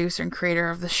and producer and creator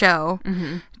of the show,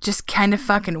 just kind of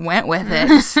fucking went with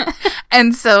it.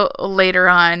 And so later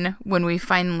on, when we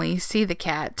finally see the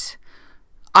cat,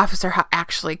 Officer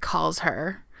actually calls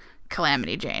her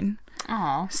Calamity Jane.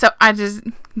 Oh. So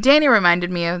Danny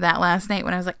reminded me of that last night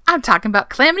when I was like, I'm talking about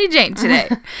Calamity Jane today.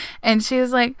 And she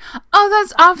was like, oh,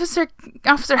 that's Officer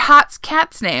Hot's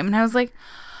cat's name. And I was like,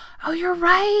 oh, you're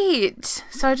right.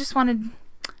 So I just wanted,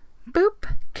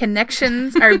 boop,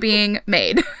 connections are being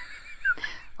made.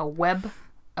 A web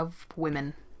of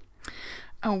women.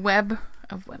 A web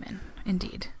of women,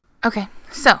 indeed. Okay,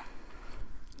 so,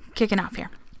 kicking off here.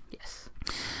 Yes.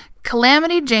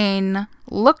 Calamity Jane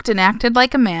looked and acted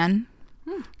like a man,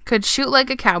 could shoot like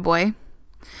a cowboy,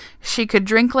 she could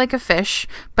drink like a fish,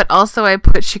 but also I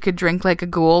put she could drink like a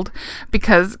Gould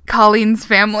because Colleen's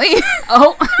family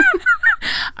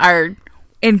are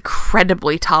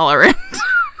incredibly tolerant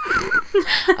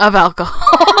of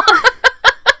alcohol.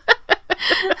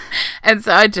 And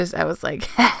so I was like,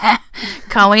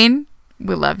 Colleen,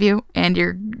 we love you and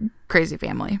your crazy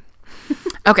family.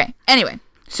 Okay, anyway.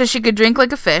 So she could drink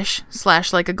like a fish /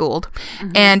 like a Gould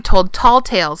and told tall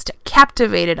tales to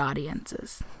captivated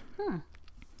audiences.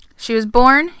 She was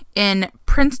born in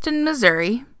Princeton,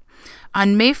 Missouri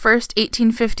on May 1st,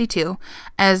 1852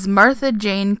 as Martha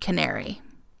Jane Canary.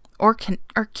 Or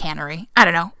Canary. I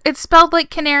don't know. It's spelled like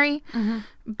canary,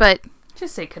 but...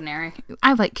 Just say canary.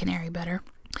 I like canary better.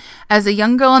 As a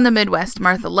young girl in the Midwest,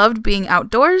 Martha loved being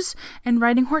outdoors and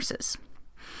riding horses.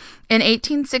 In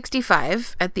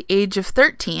 1865, at the age of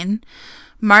 13,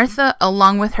 Martha,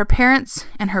 along with her parents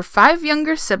and her 5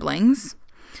 younger siblings,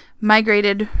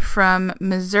 migrated from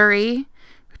Missouri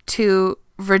to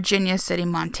Virginia City,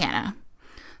 Montana.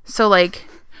 So, like,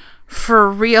 for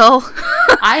real.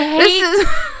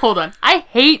 Hold on. I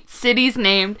hate cities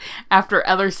named after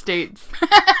other states.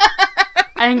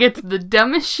 I think it's the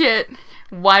dumbest shit.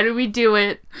 Why do we do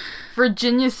it?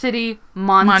 Virginia City,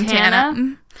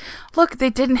 Montana. Look, they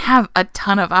didn't have a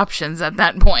ton of options at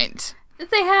that point.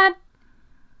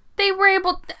 They were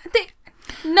able...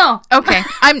 No. Okay.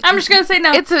 I'm just going to say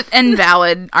no. It's an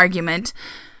invalid argument.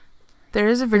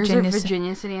 There's a Virginia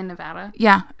City in Nevada.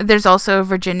 Yeah. There's also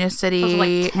Virginia City,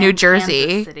 like 10 New Jersey.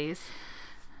 Kansas cities.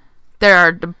 There are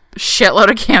a shitload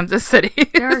of Kansas cities.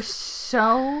 There are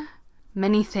so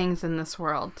many things in this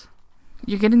world.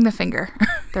 You're getting the finger.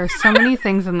 There are so many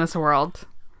things in this world.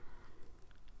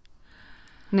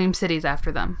 Name cities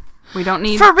after them. We don't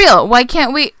need... For real. Why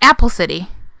can't we... Apple City.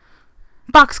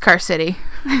 Boxcar City.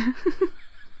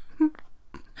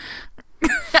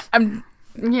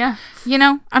 Yeah. You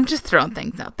know, I'm just throwing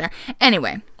things out there.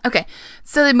 Anyway. Okay.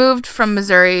 So they moved from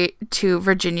Missouri to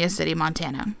Virginia City,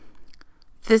 Montana.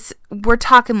 We're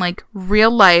talking like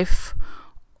real life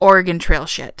Oregon Trail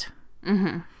shit.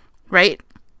 Right?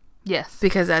 Yes.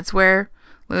 Because that's where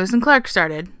Lewis and Clark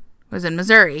started. Was in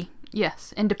Missouri.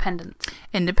 Yes.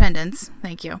 Independence.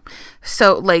 Thank you.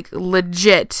 So, like,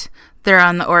 legit, they're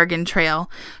on the Oregon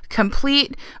Trail.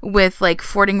 Complete with, like,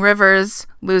 fording rivers,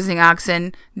 losing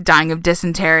oxen, dying of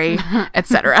dysentery,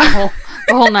 etc. The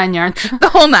whole 9 yards. The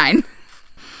whole 9.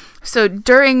 So,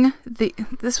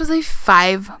 this was a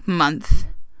 5-month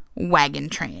wagon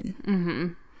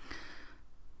train.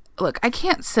 Look, I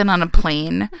can't sit on a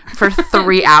plane for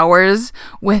 3 hours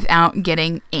without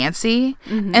getting antsy.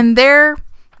 And they're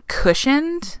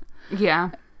cushioned.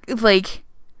 Yeah. Like,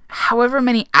 however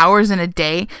many hours in a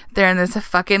day, they're in this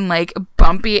fucking, like,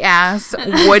 bumpy ass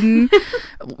wooden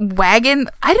wagon.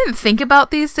 I didn't think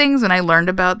about these things when I learned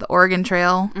about the Oregon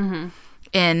Trail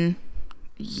in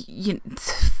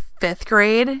 5th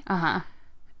grade.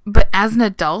 But as an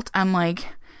adult, I'm like,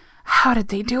 how did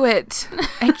they do it?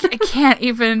 I can't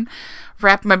even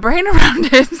wrap my brain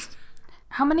around it.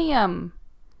 How many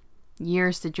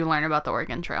years did you learn about the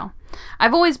Oregon Trail?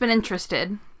 I've always been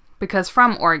interested because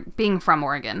being from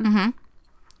Oregon,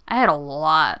 I had a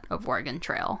lot of Oregon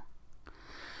Trail.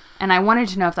 And I wanted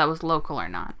to know if that was local or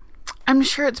not. I'm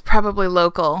sure it's probably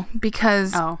local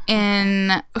because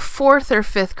in 4th or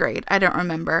 5th grade, I don't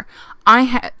remember,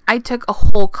 I took a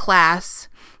whole class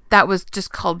that was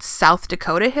just called South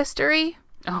Dakota History.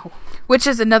 Oh. Which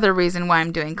is another reason why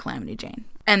I'm doing Calamity Jane.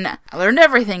 And I learned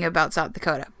everything about South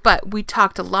Dakota. But we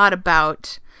talked a lot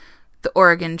about the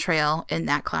Oregon Trail in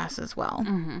that class as well.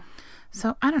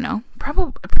 So, I don't know.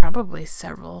 Probably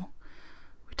several.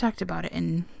 We talked about it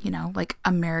in, like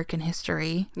American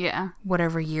history. Yeah.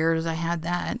 Whatever years I had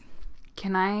that.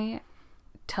 Can I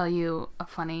tell you a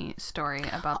funny story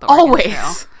about the Oregon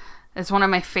Trail? It's one of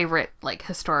my favorite, like,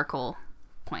 historical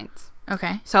points.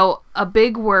 Okay. So a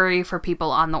big worry for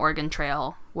people on the Oregon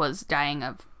Trail was dying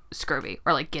of scurvy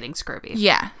or like getting scurvy.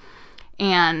 Yeah.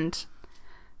 And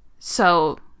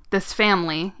so this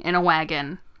family in a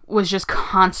wagon was just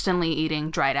constantly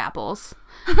eating dried apples.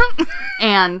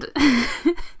 And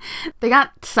they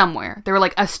got somewhere. They were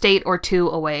like a state or two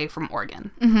away from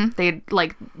Oregon. They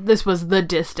like, this was the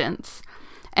distance.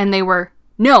 And they were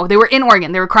in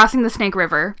Oregon. They were crossing the Snake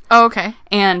River. Oh, okay.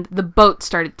 And the boat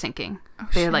started sinking.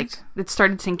 Shit. It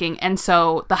started sinking. And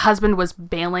so the husband was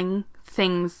bailing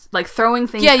things, like throwing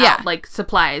things out, like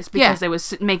supplies, because they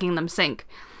was making them sink.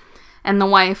 And the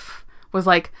wife was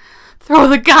like, throw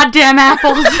the goddamn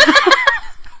apples.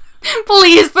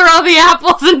 Please throw the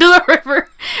apples into the river.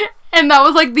 And that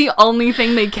was like the only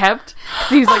thing they kept.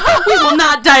 He was like, we will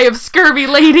not die of scurvy,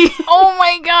 lady. Oh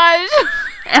my gosh.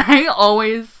 And I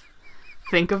always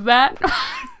think of that.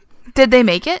 Did they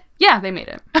make it? Yeah, they made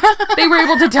it. They were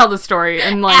able to tell the story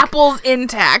and like apples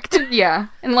intact. Yeah,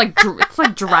 and like it's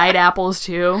like dried apples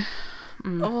too.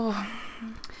 Oh,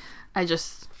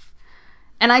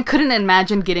 I couldn't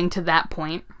imagine getting to that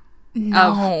point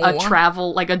of a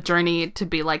travel, like a journey to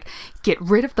be like, get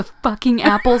rid of the fucking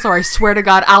apples or I swear to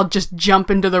God, I'll just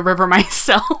jump into the river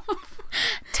myself.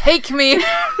 Take me.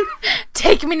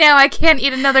 Take me now. I can't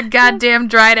eat another goddamn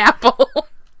dried apple.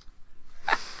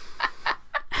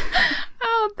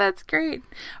 Oh, that's great.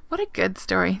 What a good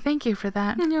story. Thank you for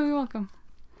that. You're welcome.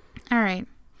 All right.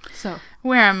 So,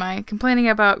 where am I? Complaining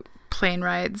about plane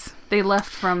rides. They left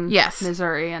from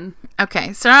Missouri and...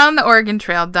 Okay, so on the Oregon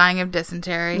Trail, dying of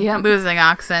dysentery, losing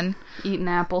oxen. Eating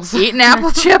apples. Eating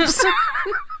apple chips.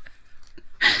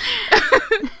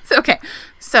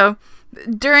 So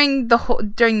during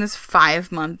this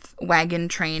 5-month wagon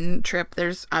train trip,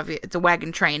 it's a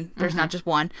wagon train. There's not just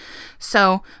one.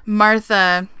 So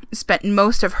Martha spent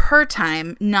most of her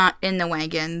time not in the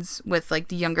wagons with like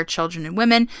the younger children and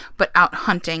women, but out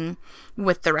hunting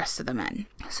with the rest of the men.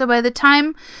 So by the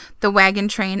time the wagon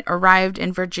train arrived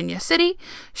in Virginia City,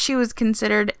 she was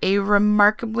considered a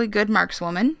remarkably good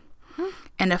markswoman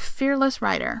and a fearless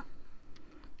rider.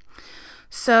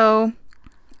 So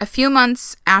a few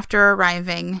months after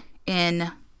arriving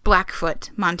in Blackfoot,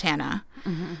 Montana,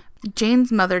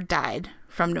 Jane's mother died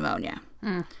from pneumonia.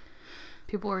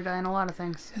 People were dying a lot of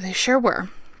things. They sure were.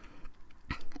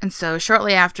 And so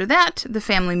shortly after that, the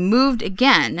family moved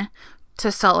again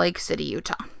to Salt Lake City,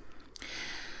 Utah.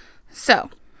 So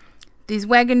these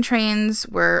wagon trains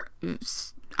were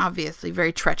obviously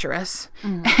very treacherous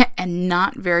and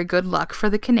not very good luck for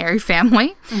the Canary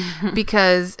family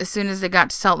because as soon as they got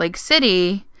to Salt Lake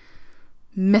City,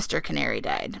 Mr. Canary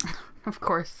died. Of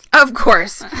course.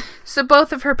 So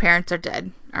both of her parents are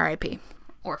dead. R.I.P.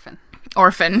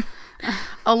 Orphan.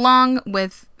 Along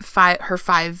with her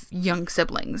 5 young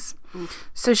siblings.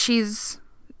 Oof. So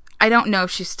I don't know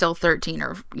if she's still 13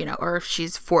 or if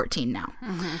she's 14 now.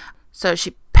 So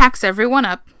she packs everyone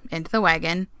up into the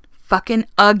wagon, fucking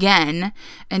again,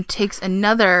 and takes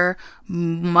another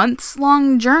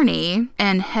months-long journey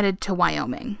and headed to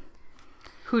Wyoming.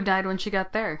 Who died when she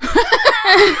got there?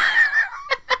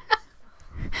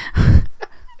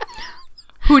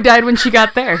 Who died when she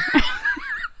got there?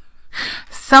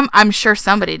 I'm sure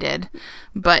somebody did,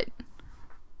 but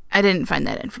I didn't find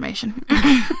that information.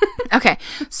 Okay,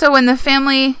 so when the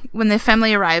family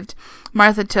arrived,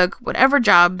 Martha took whatever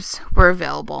jobs were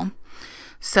available.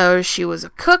 So she was a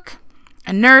cook,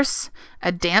 a nurse,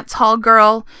 a dance hall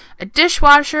girl, a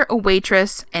dishwasher, a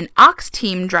waitress, an ox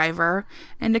team driver,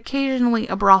 and occasionally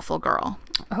a brothel girl.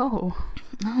 Oh.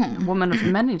 Woman of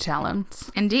many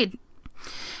talents. Indeed.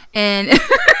 And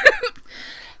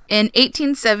in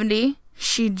 1870,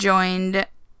 she joined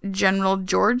General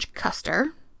George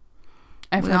Custer.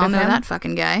 We all know that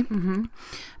fucking guy. Mm-hmm.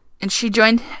 And she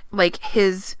joined like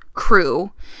his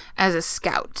crew as a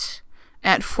scout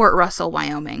at Fort Russell,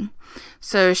 Wyoming.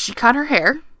 So she cut her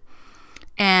hair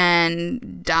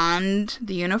and donned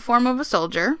the uniform of a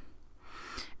soldier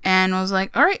and was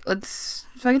like, all right, let's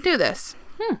fucking do this.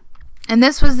 And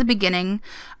this was the beginning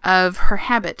of her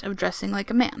habit of dressing like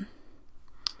a man.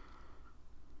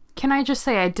 Can I just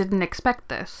say I didn't expect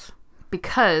this?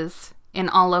 Because in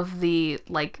all of the,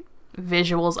 like,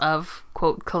 visuals of,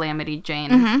 quote, Calamity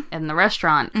Jane in the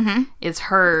restaurant is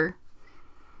her,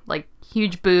 like,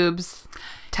 huge boobs,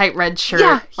 tight red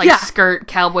shirt, skirt,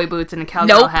 cowboy boots, and a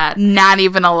cowgirl hat. Not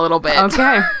even a little bit.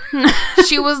 Okay.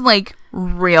 She was, like,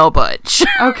 real butch.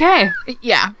 Okay.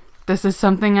 Yeah. This is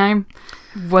something I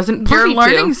wasn't privy to. You're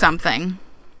learning something.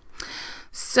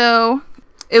 So,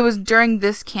 it was during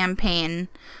this campaign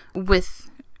with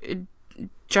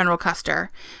General Custer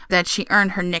that she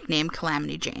earned her nickname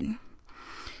Calamity Jane.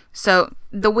 So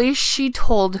the way she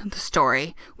told the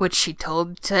story, which she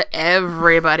told to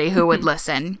everybody who would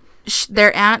listen,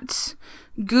 they're at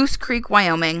Goose Creek,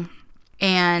 Wyoming,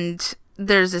 and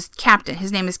there's this captain.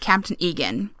 His name is Captain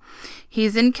Egan.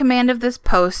 He's in command of this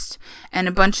post, and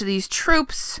a bunch of these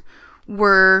troops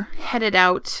were headed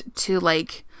out to,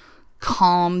 like,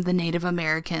 calm the Native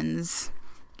Americans,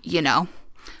 you know,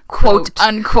 quote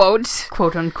unquote.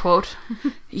 Quote unquote.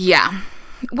 Yeah.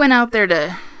 Went out there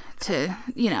to,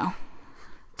 you know,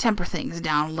 temper things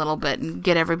down a little bit and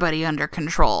get everybody under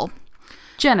control.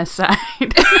 Genocide.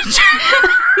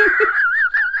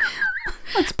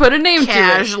 Let's put a name to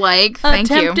it. Like, thank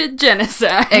you. Attempted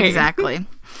genocide. Exactly.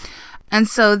 And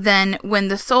so then when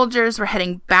the soldiers were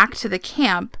heading back to the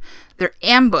camp, they're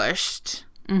ambushed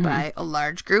by a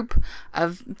large group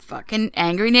of fucking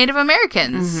angry Native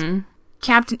Americans.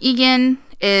 Captain Egan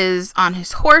is on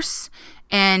his horse,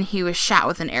 and he was shot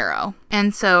with an arrow.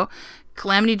 And so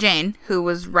Calamity Jane, who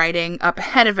was riding up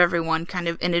ahead of everyone kind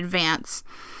of in advance,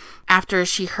 after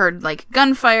she heard, like,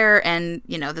 gunfire and,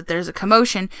 you know, that there's a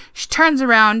commotion, she turns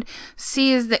around,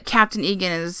 sees that Captain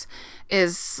Egan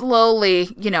is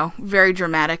slowly, you know, very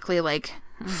dramatically, like,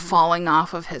 falling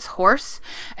off of his horse.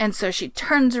 And so she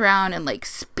turns around and, like,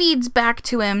 speeds back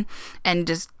to him and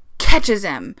just catches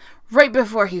him right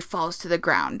before he falls to the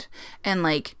ground and,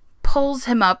 like, pulls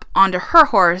him up onto her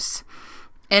horse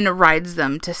and rides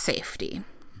them to safety.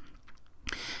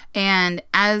 And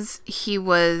as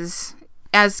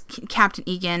Captain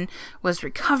Egan was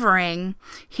recovering,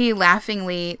 he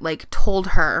laughingly, like, told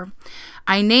her,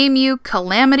 "I name you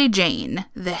Calamity Jane,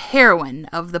 the heroine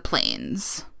of the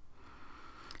plains."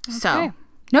 Okay. So,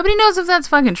 nobody knows if that's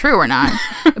fucking true or not,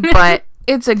 but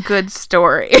it's a good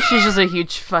story. She's just a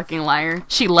huge fucking liar.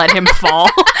 She let him fall.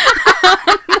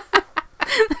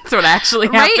 That's what actually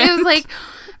happened. Right? It was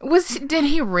like, did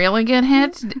he really get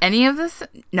hit? Did any of this?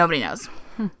 Nobody knows.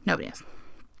 Nobody knows.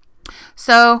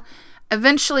 So,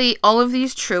 eventually, all of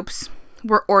these troops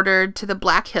were ordered to the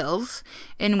Black Hills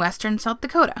in western South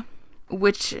Dakota,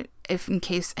 which, if in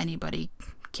case anybody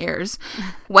cares,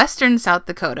 western South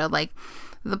Dakota, like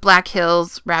the Black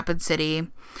Hills, Rapid City,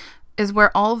 is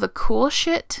where all the cool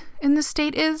shit in the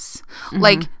state is.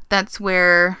 Like, that's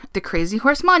where the Crazy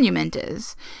Horse Monument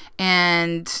is.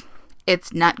 And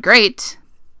it's not great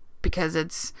because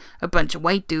it's a bunch of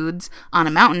white dudes on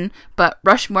a mountain, but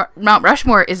Mount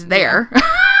Rushmore is there. Yeah.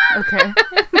 Okay.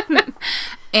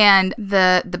 And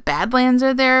the Badlands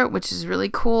are there, which is really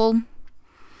cool.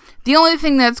 The only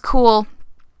thing that's cool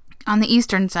on the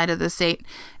eastern side of the state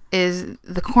is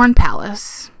the Corn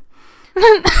Palace.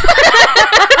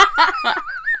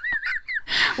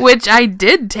 Which I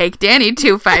did take Danny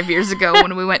to 5 years ago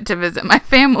when we went to visit my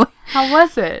family. How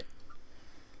was it?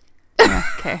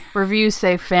 Okay. Reviews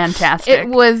say fantastic. It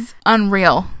was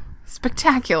unreal.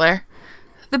 Spectacular.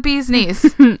 The bee's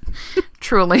knees.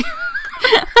 Truly.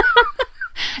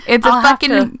 It's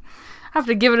have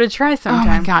to give it a try sometime.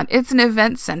 Oh my god. It's an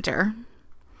event center.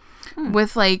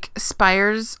 With, like,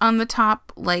 spires on the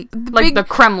top. Like the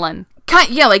Kremlin.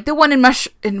 Yeah, like the one in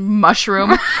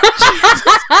Mushroom.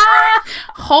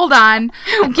 Hold on.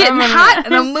 I'm getting hot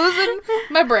and I'm losing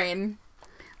my brain.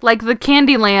 Like the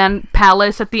Candyland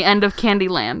Palace at the end of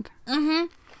Candyland.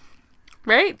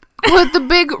 Right? With the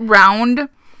big round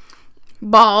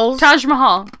balls. Taj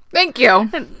Mahal. Thank you.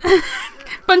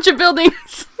 Bunch of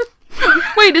buildings.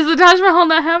 Wait, does the Taj Mahal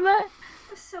not have that?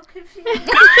 I'm so confused.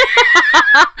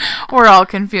 We're all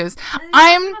confused.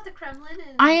 About the Kremlin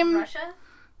in Russia?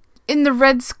 In the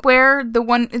red square, the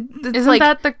one that's Isn't like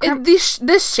that the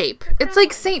this shape. It's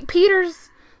like St. Peter's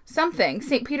something.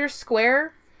 St. Peter's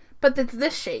Square, but it's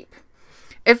this shape.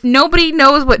 If nobody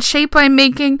knows what shape I'm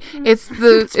making, it's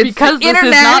because the this internet.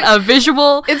 is not a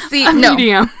visual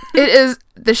medium. It is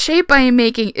the shape I am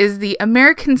making is the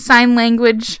American Sign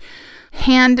Language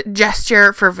hand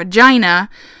gesture for vagina,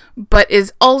 but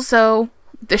is also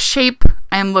the shape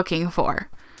I'm looking for.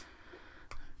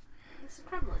 It's a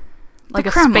Kremlin. Like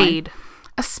a Kremlin. spade.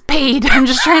 A spade. I'm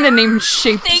just trying to name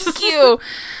shapes. Thank you.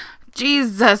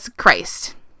 Jesus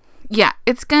Christ. Yeah,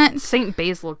 it's got St.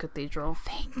 Basil Cathedral.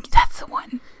 that's the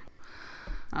one.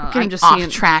 I'm just off seeing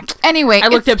track. Anyway, I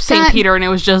looked up St. Peter and it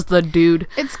was just the dude.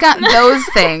 It's got those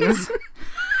things.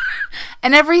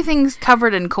 And everything's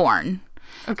covered in corn.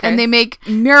 Okay. And they make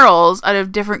murals out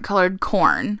of different colored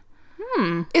corn.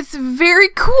 It's very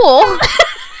cool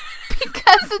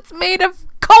because it's made of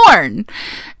corn.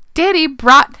 Daddy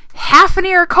brought half an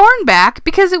ear of corn back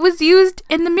because it was used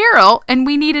in the mural and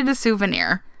we needed a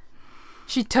souvenir.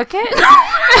 She took it?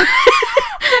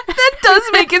 That does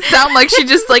make it sound like she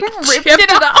just like ripped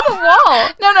it off the wall.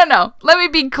 No. Let me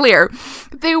be clear.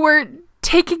 They were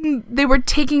taking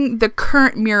the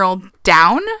current mural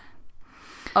down.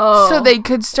 Oh. So they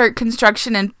could start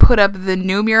construction and put up the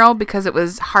new mural because it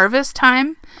was harvest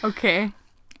time. Okay.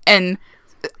 And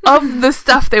of the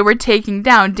stuff they were taking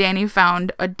down, Danny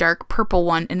found a dark purple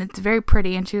one, and it's very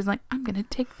pretty. And she was like, I'm going to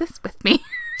take this with me.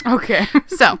 Okay.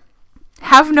 So,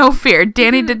 have no fear.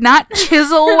 Danny did not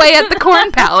chisel away at the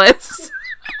Corn Palace.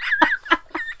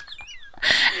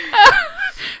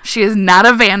 She is not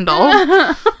a vandal.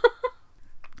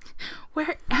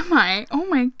 Where am I? Oh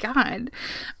my god.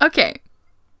 Okay.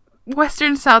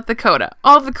 Western South Dakota.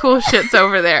 All the cool shit's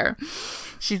over there.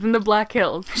 She's in the Black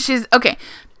Hills. Okay.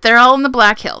 They're all in the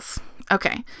Black Hills.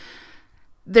 Okay.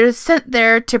 They're sent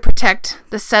there to protect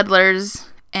the settlers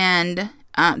and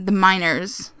the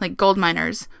miners, like gold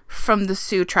miners, from the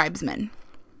Sioux tribesmen.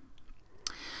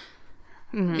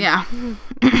 Mm-hmm. Yeah.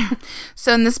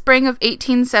 So in the spring of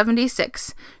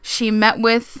 1876, she met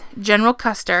with General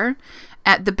Custer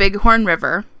at the Bighorn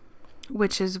River,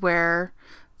 which is where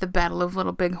the Battle of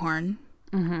Little Bighorn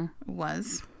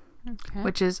was,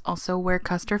 which is also where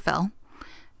Custer fell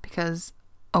because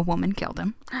a woman killed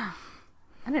him. I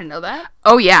didn't know that.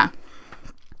 Oh, yeah.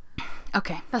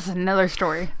 Okay. That's another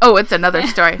story. Oh, it's another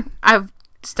story. I've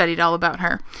studied all about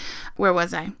her. Where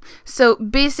was I? So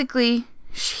basically,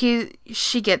 she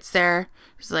gets there.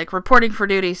 She's like, reporting for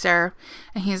duty, sir.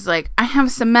 And he's like, I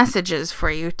have some messages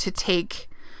for you to take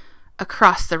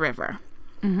across the river.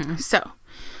 Mm-hmm. So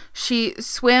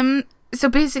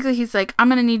basically he's like, I'm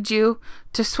going to need you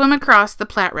to swim across the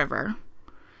Platte River,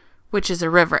 which is a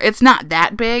river. It's not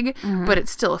that big, but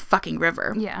it's still a fucking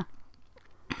river. Yeah.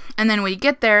 And then when you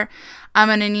get there, I'm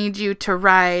going to need you to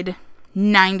ride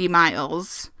 90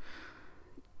 miles,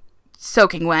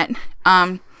 soaking wet,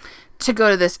 to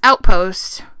go to this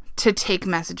outpost to take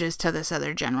messages to this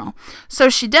other general. So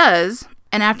she does,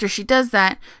 and after she does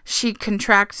that, she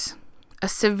contracts a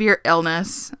severe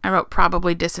illness. I wrote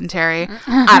probably dysentery.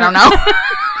 I don't know.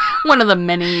 One of the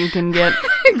many you can get.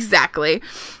 Exactly.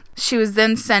 She was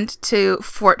then sent to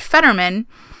Fort Fetterman,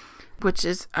 which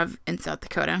is in South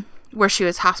Dakota, where she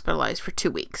was hospitalized for 2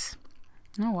 weeks.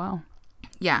 Oh, wow.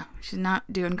 Yeah, she's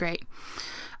not doing great.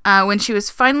 When she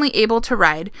was finally able to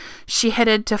ride, she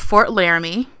headed to Fort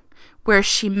Laramie, where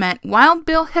she met Wild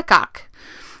Bill Hickok,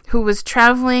 who was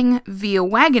traveling via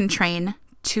wagon train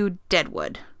to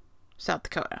Deadwood, South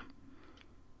Dakota.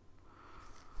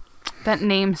 That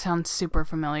name sounds super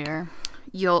familiar.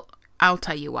 I'll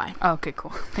tell you why. Oh, okay,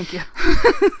 cool. Thank you.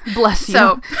 Bless you.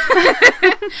 So,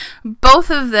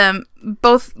 both of them,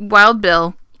 both Wild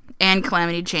Bill and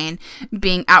Calamity Jane,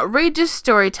 being outrageous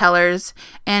storytellers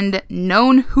and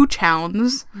known hooch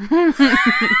hounds.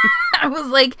 I was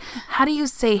like, how do you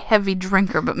say heavy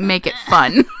drinker but make it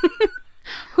fun?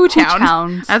 Hooch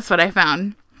hounds. That's what I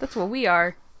found. That's what we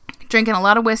are. Drinking a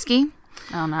lot of whiskey.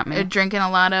 Oh, not me. Drinking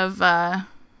a lot of,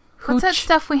 what's that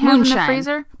stuff we have in the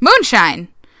freezer? Moonshine.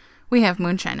 We have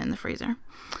moonshine in the freezer.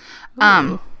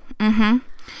 The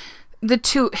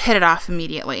two hit it off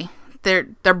immediately.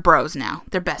 They're bros now.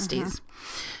 They're besties.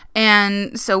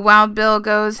 And so Wild Bill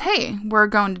goes, hey, we're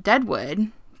going to Deadwood.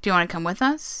 Do you want to come with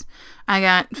us? I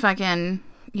got fucking,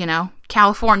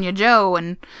 California Joe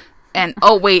and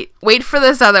oh, wait for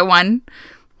this other one.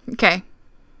 Okay.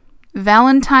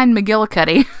 Valentine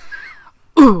McGillicuddy.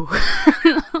 Ooh.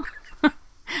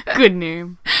 Good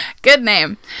name. Good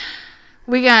name.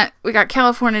 We got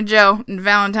California Joe and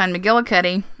Valentine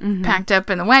McGillicuddy packed up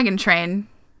in the wagon train.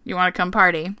 You want to come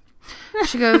party?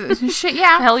 She goes, shit,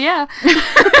 yeah. Hell yeah.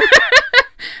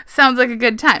 Sounds like a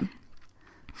good time.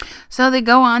 So they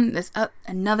go on this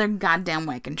another goddamn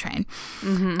wagon train.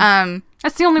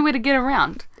 That's the only way to get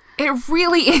around. It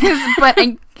really is, but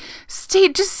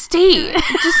just stay.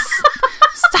 Just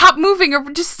stop moving or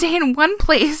just stay in one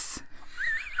place.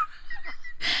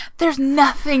 There's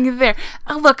nothing there.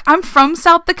 Look, I'm from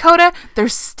South Dakota.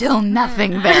 There's still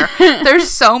nothing there. There's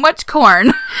so much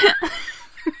corn.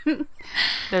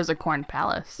 There's a corn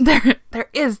palace. There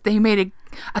is. They made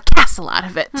a castle out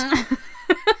of it.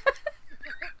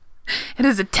 It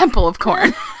is a temple of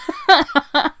corn.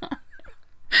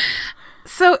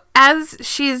 So as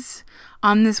she's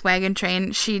on this wagon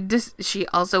train, she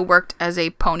also worked as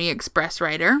a Pony Express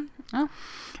rider. Oh.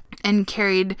 And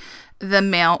carried the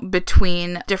mail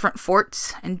between different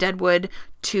forts in Deadwood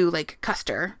to like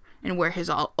Custer and where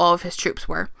all of his troops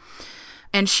were.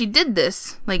 And she did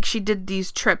this, she did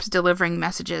these trips delivering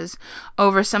messages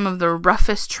over some of the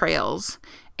roughest trails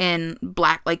in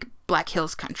Black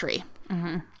Hills country,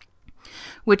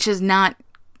 which is not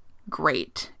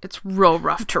great. It's real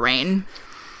rough terrain.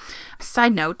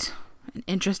 Side note, an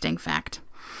interesting fact.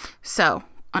 So,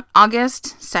 on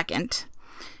August 2nd,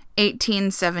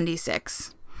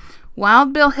 1876.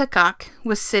 Wild Bill Hickok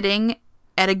was sitting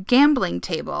at a gambling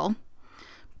table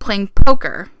playing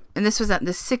poker, and this was at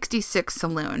the 66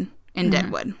 Saloon in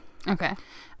Deadwood. Okay.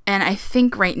 And I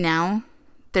think right now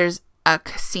there's a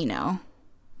casino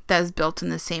that is built in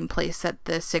the same place that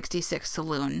the 66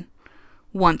 Saloon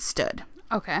once stood.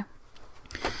 Okay.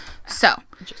 So,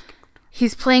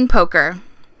 he's playing poker,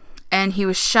 and he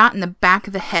was shot in the back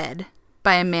of the head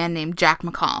by a man named Jack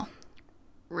McCall.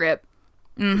 Rip.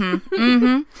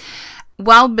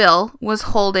 Wild Bill was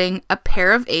holding a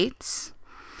pair of 8s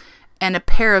and a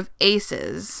pair of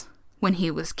aces when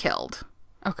he was killed.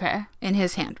 Okay. In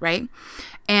his hand, right?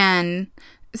 And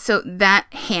so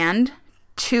that hand,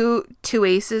 two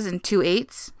aces and 2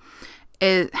 8s,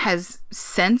 has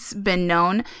since been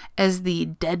known as the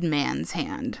dead man's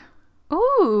hand.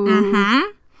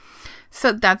 Ooh.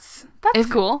 So that's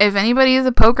cool. If anybody is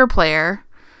a poker player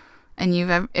and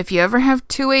if you ever have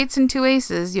 2 8s and 2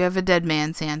 aces, you have a dead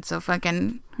man's hand. So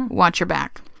fucking watch your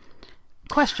back.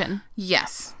 Question.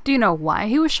 Yes. Do you know why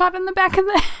he was shot in the back of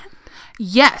the head?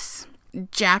 Yes.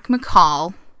 Jack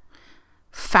McCall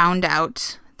found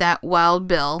out that Wild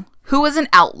Bill, who was an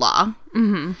outlaw,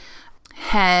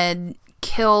 had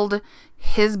killed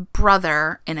his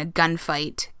brother in a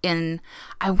gunfight in,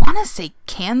 I want to say,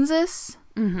 Kansas,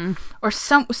 or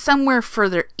somewhere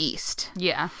further east.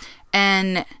 Yeah.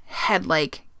 And had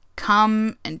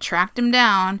come and tracked him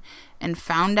down and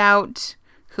found out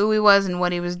who he was and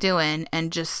what he was doing,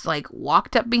 and just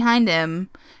walked up behind him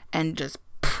and just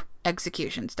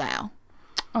execution style.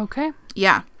 Okay.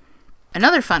 Yeah.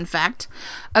 Another fun fact,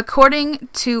 according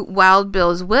to Wild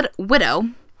Bill's widow,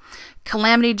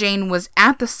 Calamity Jane was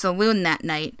at the saloon that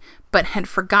night, but had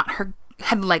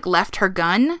left her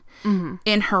gun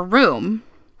in her room.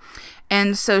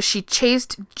 And so she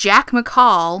chased Jack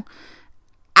McCall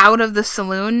out of the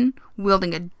saloon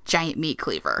wielding a giant meat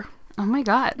cleaver. Oh my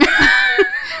God.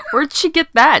 Where'd she get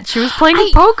that? She was playing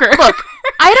poker. Look,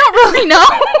 I don't really know.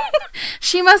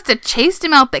 She must have chased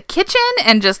him out the kitchen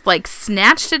and just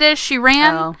snatched it as she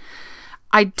ran. Oh.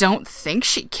 I don't think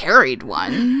she carried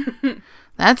one.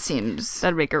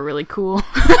 That'd make her really cool.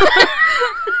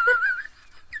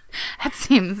 That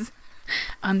seems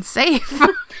unsafe.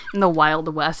 In the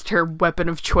Wild West, her weapon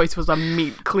of choice was a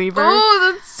meat cleaver.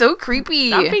 Oh, that's so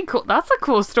creepy. That'd be cool. That's a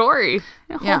cool story.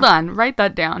 Hold on. Write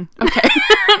that down. Okay.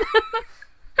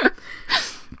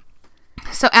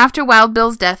 So after Wild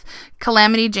Bill's death,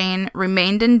 Calamity Jane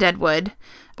remained in Deadwood,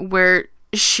 where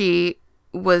she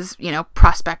was,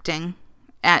 prospecting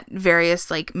at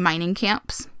various mining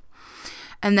camps.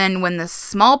 And then when the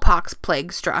smallpox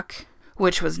plague struck,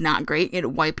 which was not great,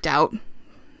 it wiped out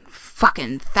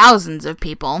fucking thousands of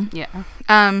people.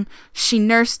 Yeah. She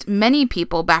nursed many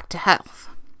people back to health.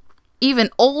 Even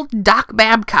old Doc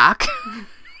Babcock,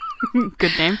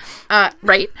 good name,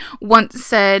 right, once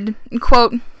said,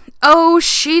 quote, "Oh,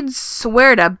 she'd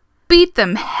swear to beat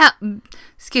them hell."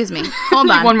 Excuse me. Hold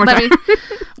on. One more time.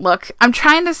 Look, I'm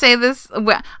trying to say this.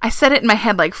 I said it in my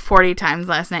head 40 times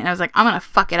last night, and I was like, I'm going to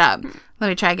fuck it up. Let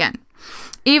me try again.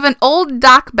 Even old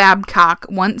Doc Babcock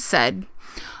once said,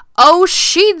 "Oh,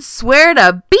 she'd swear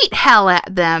to beat hell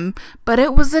at them, but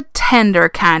it was a tender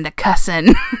kind of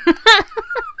cussing."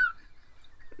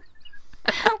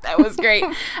 That was great.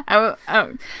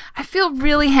 I feel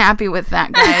really happy with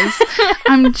that, guys.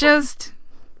 I'm just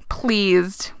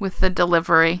pleased with the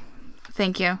delivery.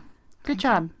 Thank you. Good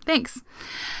job. Thanks.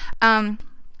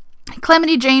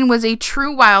 Calamity Jane was a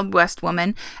true Wild West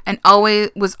woman and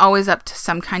was always up to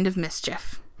some kind of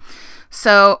mischief.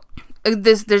 So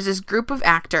there's this group of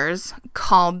actors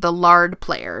called the Lard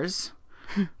Players,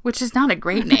 which is not a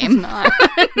great name. It's not.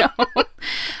 No.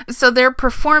 So they're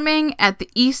performing at the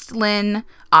East Lynne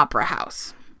Opera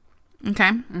House.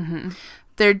 Okay? Mm-hmm.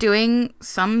 They're doing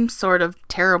some sort of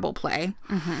terrible play.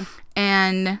 Mm-hmm.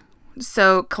 And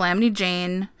so Calamity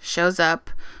Jane shows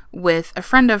up with a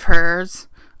friend of hers,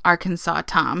 Arkansas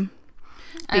Tom,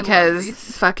 because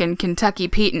fucking Kentucky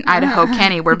Pete and Idaho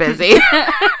Kenny were busy.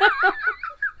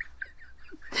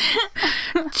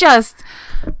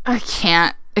 I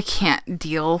can't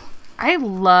deal. I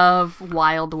love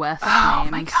Wild West names. Oh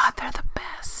my God, they're the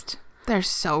best. They're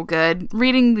so good.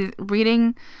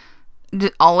 Reading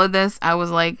all of this, I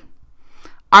was like,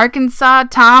 Arkansas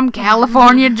Tom,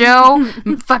 California Joe,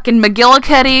 fucking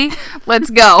McGillicuddy,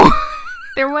 let's go.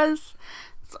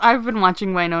 I've been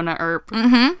watching Wynonna Earp,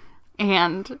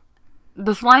 and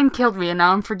this line killed me, and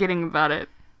now I'm forgetting about it.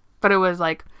 But it was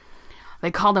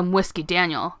they called him Whiskey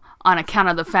Daniel on account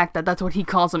of the fact that that's what he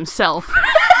calls himself.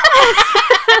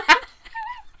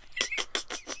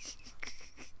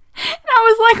 And I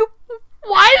was like,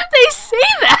 Why did they say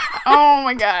that? Oh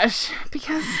my gosh.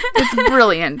 Because it's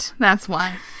brilliant. That's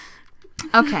why.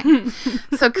 Okay.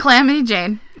 So Calamity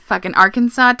Jane, fucking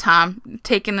Arkansas Tom,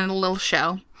 taking in a little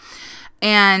show.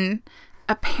 And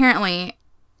apparently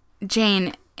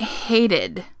Jane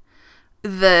hated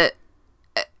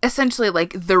essentially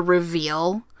like the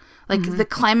reveal, like the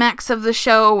climax of the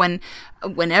show when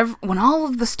all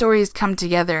of the stories come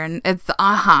together and it's the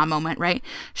aha moment, right?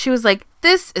 She was like,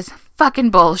 this is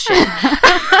fucking bullshit.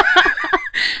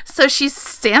 So she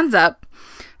stands up,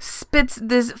 spits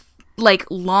this like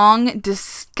long,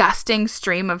 disgusting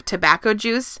stream of tobacco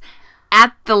juice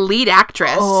at the lead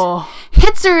actress,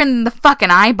 hits her in the fucking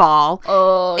eyeball.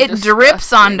 It disgusting.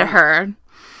 drips onto her.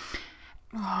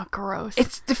 Oh, gross.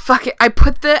 It's the fucking. I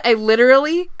put the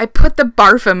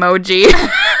barf emoji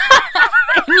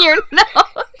in your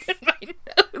nose. In my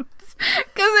notes.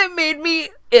 Because it made me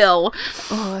ill.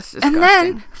 Oh, that's disgusting. And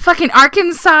then fucking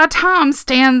Arkansas Tom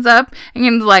stands up and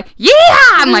is like, yeah!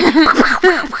 I'm like,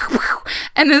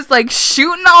 and is like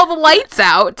shooting all the lights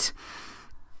out.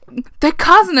 They're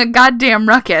causing a goddamn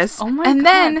ruckus. Oh my and God.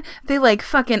 then they like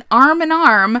fucking arm in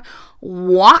arm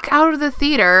walk out of the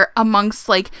theater amongst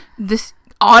like this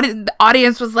the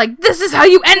audience was like, this is how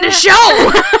you end a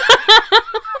show.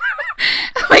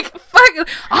 Like, fuck,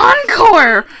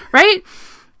 encore, right?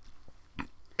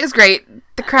 It was great.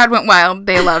 The crowd went wild.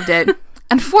 They loved it.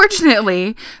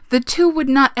 Unfortunately, the two would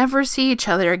not ever see each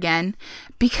other again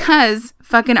because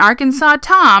fucking Arkansas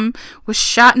Tom was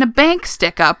shot in a bank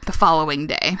stick-up the following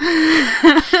day.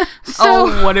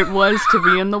 So, what it was to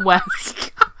be in the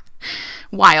West.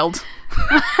 Wild.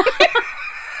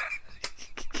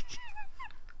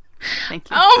 Thank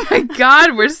you. Oh my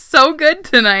God, we're so good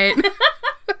tonight.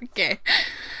 Okay.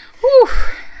 Whew,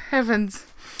 heavens.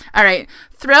 All right.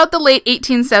 Throughout the late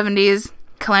 1870s,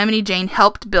 Calamity Jane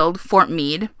helped build Fort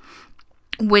Meade,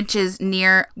 which is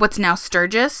near what's now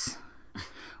Sturgis,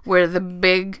 where the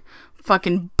big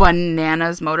fucking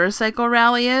bananas motorcycle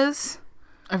rally is.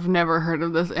 I've never heard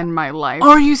of this in my life. Oh,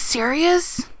 are you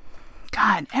serious?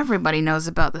 God, everybody knows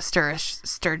about the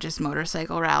Sturgis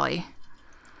motorcycle rally.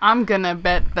 I'm gonna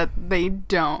bet that they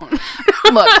don't.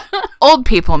 Look, old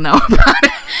people know about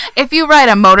it. If you ride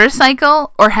a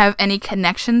motorcycle or have any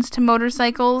connections to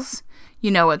motorcycles, you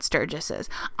know what Sturgis is.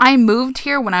 I moved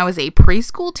here when I was a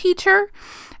preschool teacher,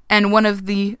 and one of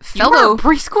the fellow... You were a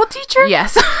preschool teacher?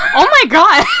 Yes. Oh my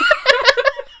God.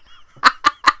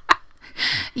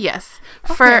 Yes.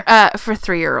 Okay. For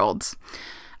 3-year-olds.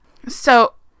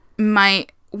 So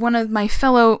one of my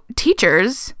fellow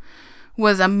teachers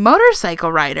was a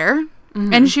motorcycle rider,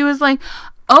 and she was like,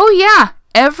 oh yeah,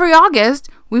 every August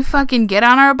we fucking get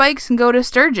on our bikes and go to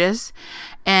Sturgis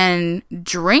and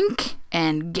drink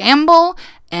and gamble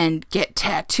and get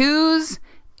tattoos.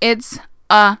 It's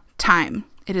a time.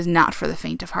 It is not for the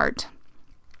faint of heart.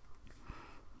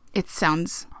 It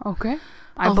sounds Okay.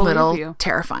 a little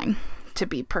terrifying, to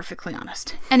be perfectly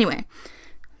honest. Anyway,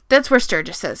 that's where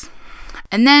Sturgis is.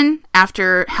 And then,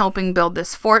 after helping build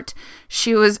this fort,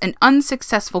 she was an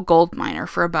unsuccessful gold miner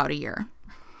for about a year.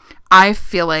 I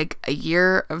feel like a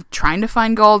year of trying to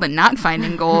find gold and not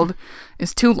finding gold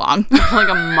is too long. Like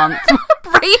a month.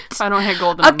 Right? If I don't hit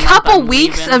gold in A month, couple I'm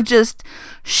weeks leaving. of just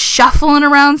shuffling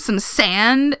around some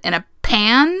sand in a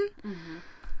pan.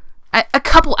 A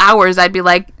couple hours, I'd be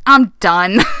like, I'm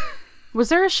done. Was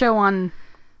there a show on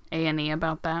A&E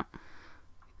about that?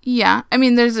 Yeah, I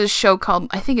mean, there's a show called,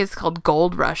 I think it's called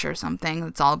Gold Rush or something.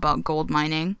 It's all about gold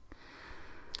mining.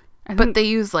 But they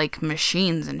use, like,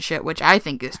 machines and shit, which I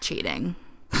think is cheating.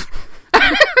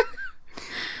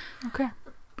 Okay.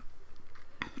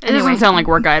 It doesn't sound like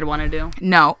work I'd want to do.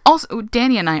 No. Also,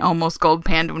 Danny and I almost gold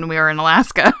panned when we were in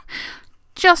Alaska.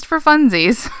 Just for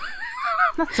funsies.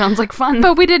 That sounds like fun.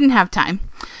 But we didn't have time.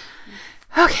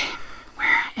 Okay,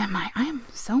 where am I? I am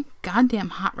so goddamn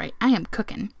hot right. I am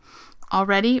cooking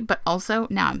already, but also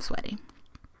now I'm sweaty.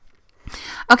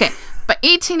 Okay, by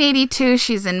 1882,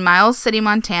 she's in Miles City,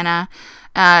 Montana.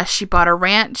 She bought a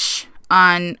ranch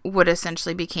on what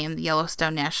essentially became the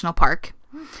Yellowstone National Park.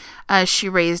 She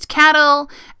raised cattle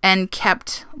and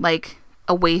kept, like,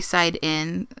 a wayside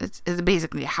inn. It's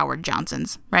basically Howard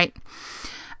Johnson's, right?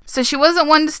 So she wasn't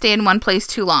one to stay in one place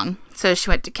too long. So she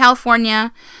went to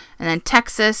California and then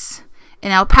Texas.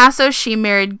 In El Paso, she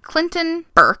married Clinton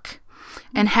Burke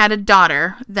and had a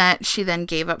daughter that she then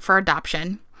gave up for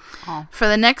adoption. Oh. For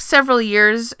the next several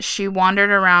years, she wandered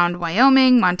around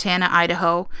Wyoming, Montana,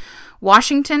 Idaho,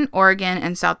 Washington, Oregon,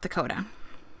 and South Dakota.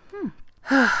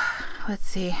 Let's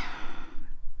see.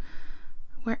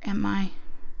 Where am I?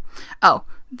 Oh,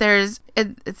 it's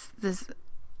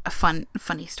a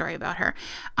funny story about her.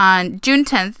 On June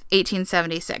 10th,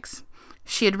 1876,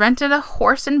 she had rented a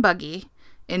horse and buggy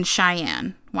in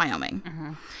Cheyenne,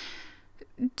 Wyoming,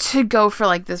 to go for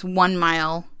like this 1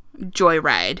 mile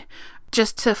joyride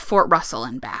just to Fort Russell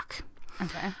and back.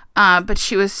 Okay. But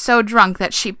she was so drunk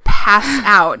that she passed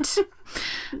out.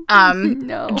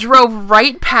 No. Drove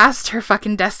right past her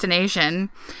fucking destination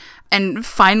and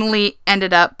finally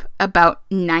ended up about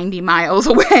 90 miles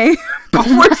away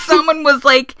before someone was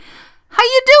like, how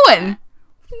you doing?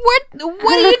 What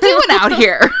are you doing out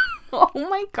here? Oh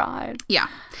my God. Yeah.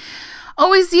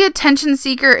 Always the attention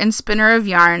seeker and spinner of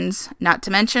yarns, not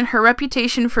to mention her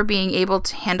reputation for being able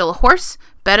to handle a horse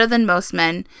better than most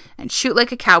men and shoot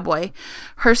like a cowboy.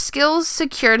 Her skills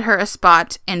secured her a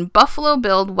spot in Buffalo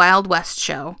Bill Wild West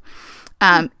show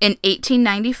in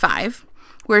 1895,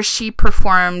 where she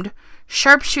performed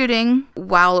sharpshooting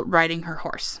while riding her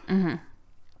horse.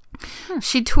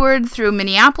 She toured through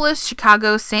Minneapolis,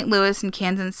 Chicago, St. Louis, and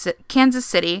Kansas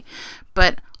City,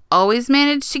 but always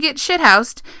managed to get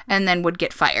shithoused and then would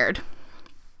get fired.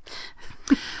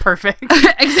 Perfect.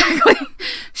 Exactly.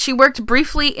 She worked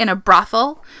briefly in a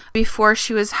brothel before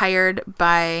she was hired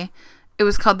by, it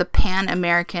was called the Pan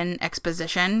American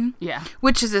Exposition. Yeah.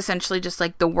 Which is essentially just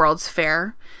like the World's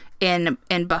Fair in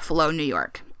Buffalo, New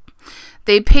York.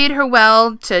 They paid her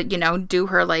well to, do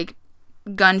her like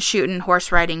gun shooting,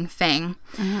 horse riding thing.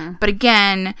 But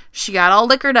again, she got all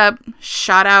liquored up,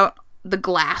 shot out the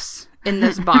glass in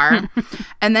this bar,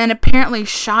 and then apparently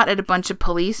shot at a bunch of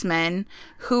policemen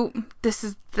who, this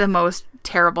is the most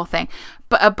terrible thing,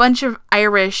 but a bunch of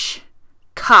Irish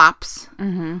cops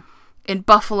in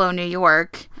Buffalo, New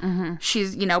York.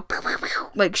 She's,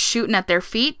 like shooting at their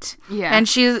feet. Yeah. And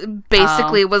she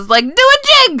basically was like, do a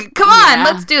jig! Come on,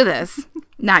 let's do this.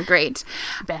 Not great.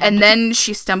 Bad. And then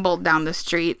she stumbled down the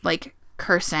street, like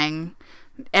cursing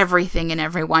everything and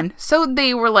everyone. So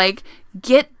they were like,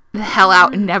 get the hell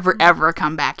out and never ever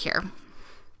come back here.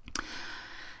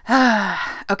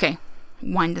 Okay,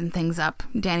 winding things up.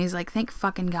 Danny's like, thank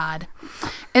fucking God.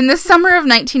 In the summer of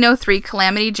 1903,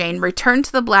 Calamity Jane returned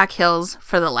to the Black Hills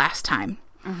for the last time.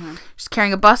 She's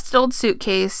carrying a busted old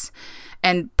suitcase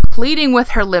and pleading with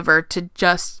her liver to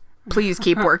just please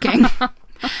keep working.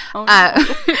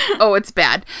 Oh, it's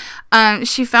bad.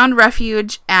 She found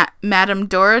refuge at Madame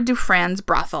Dora Dufran's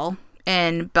brothel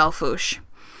in Belle Fourche.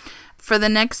 For the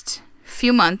next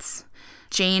few months,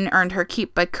 Jane earned her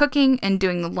keep by cooking and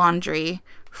doing the laundry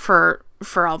for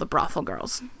all the brothel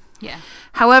girls. Yeah.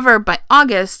 However, by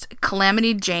August,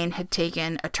 Calamity Jane had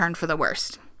taken a turn for the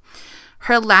worst.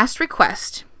 Her last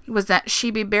request was that she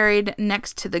be buried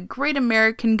next to the great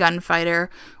American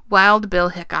gunfighter Wild Bill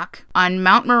Hickok on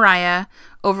Mount Moriah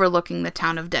overlooking the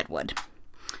town of Deadwood.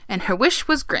 And her wish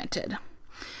was granted.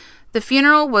 The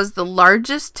funeral was the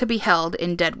largest to be held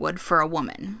in Deadwood for a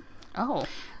woman. Oh.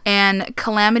 And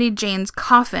Calamity Jane's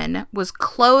coffin was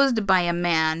closed by a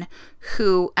man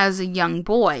who, as a young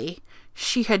boy,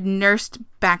 she had nursed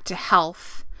back to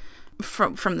health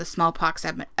from the smallpox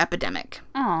epidemic.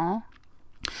 Oh.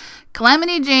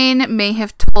 Calamity Jane may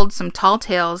have told some tall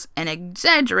tales and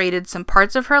exaggerated some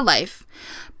parts of her life,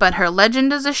 but her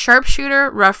legend as a sharpshooter,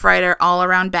 rough rider,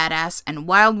 all-around badass, and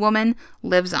wild woman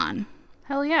lives on.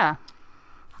 Hell yeah.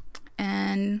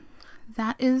 And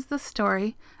that is the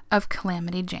story of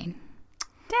Calamity Jane.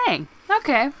 Dang.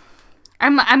 Okay.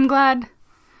 I'm glad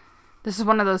this is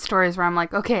one of those stories where I'm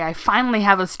like, okay, I finally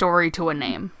have a story to a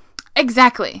name.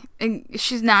 Exactly.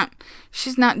 She's not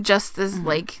just this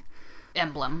like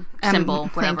Emblem, symbol,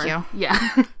 whatever. Thank you.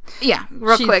 Yeah. Yeah,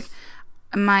 real quick.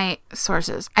 My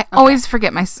sources. I always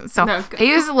forget my... So, I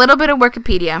use a little bit of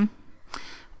Wikipedia,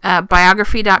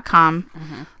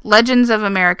 biography.com,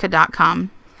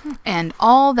 legendsofamerica.com, and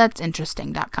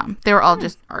allthat'sinteresting.com. They were all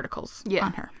just articles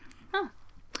on her. Huh.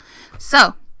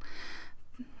 So,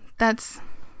 that's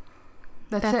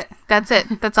it. That's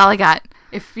it. That's all I got.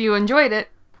 If you enjoyed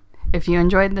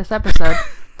this episode,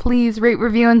 please rate,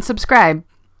 review, and subscribe.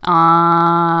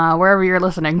 Wherever you're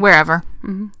listening. Wherever.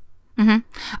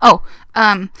 Oh,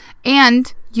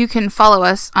 and you can follow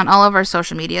us on all of our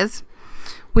social medias.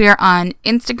 We are on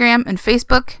Instagram and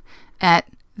Facebook at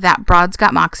That Broad's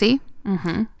Got Moxie,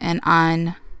 and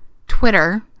on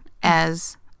Twitter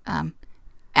as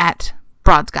at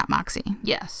Broad's Got Moxie.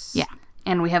 Yes. Yeah.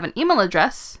 And we have an email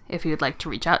address if you'd like to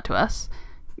reach out to us,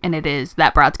 and it is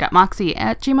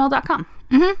thatbroadsgotmoxie@gmail.com.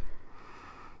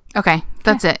 Okay,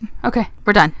 that's it. Okay,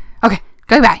 we're done. Okay,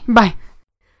 goodbye. Bye.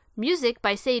 Music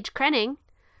by Sage Krenning.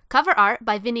 Cover art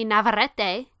by Vinny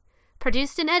Navarrete.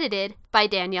 Produced and edited by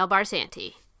Danielle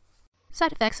Barsanti.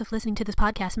 Side effects of listening to this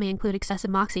podcast may include excessive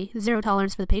moxie, zero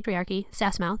tolerance for the patriarchy,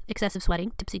 sass mouth, excessive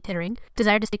sweating, tipsy tittering,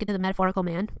 desire to stick it to the metaphorical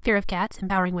man, fear of cats,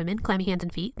 empowering women, clammy hands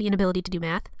and feet, the inability to do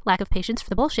math, lack of patience for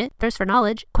the bullshit, thirst for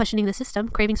knowledge, questioning the system,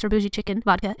 cravings for bougie chicken,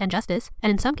 vodka, and justice,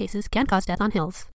 and in some cases can cause death on hills.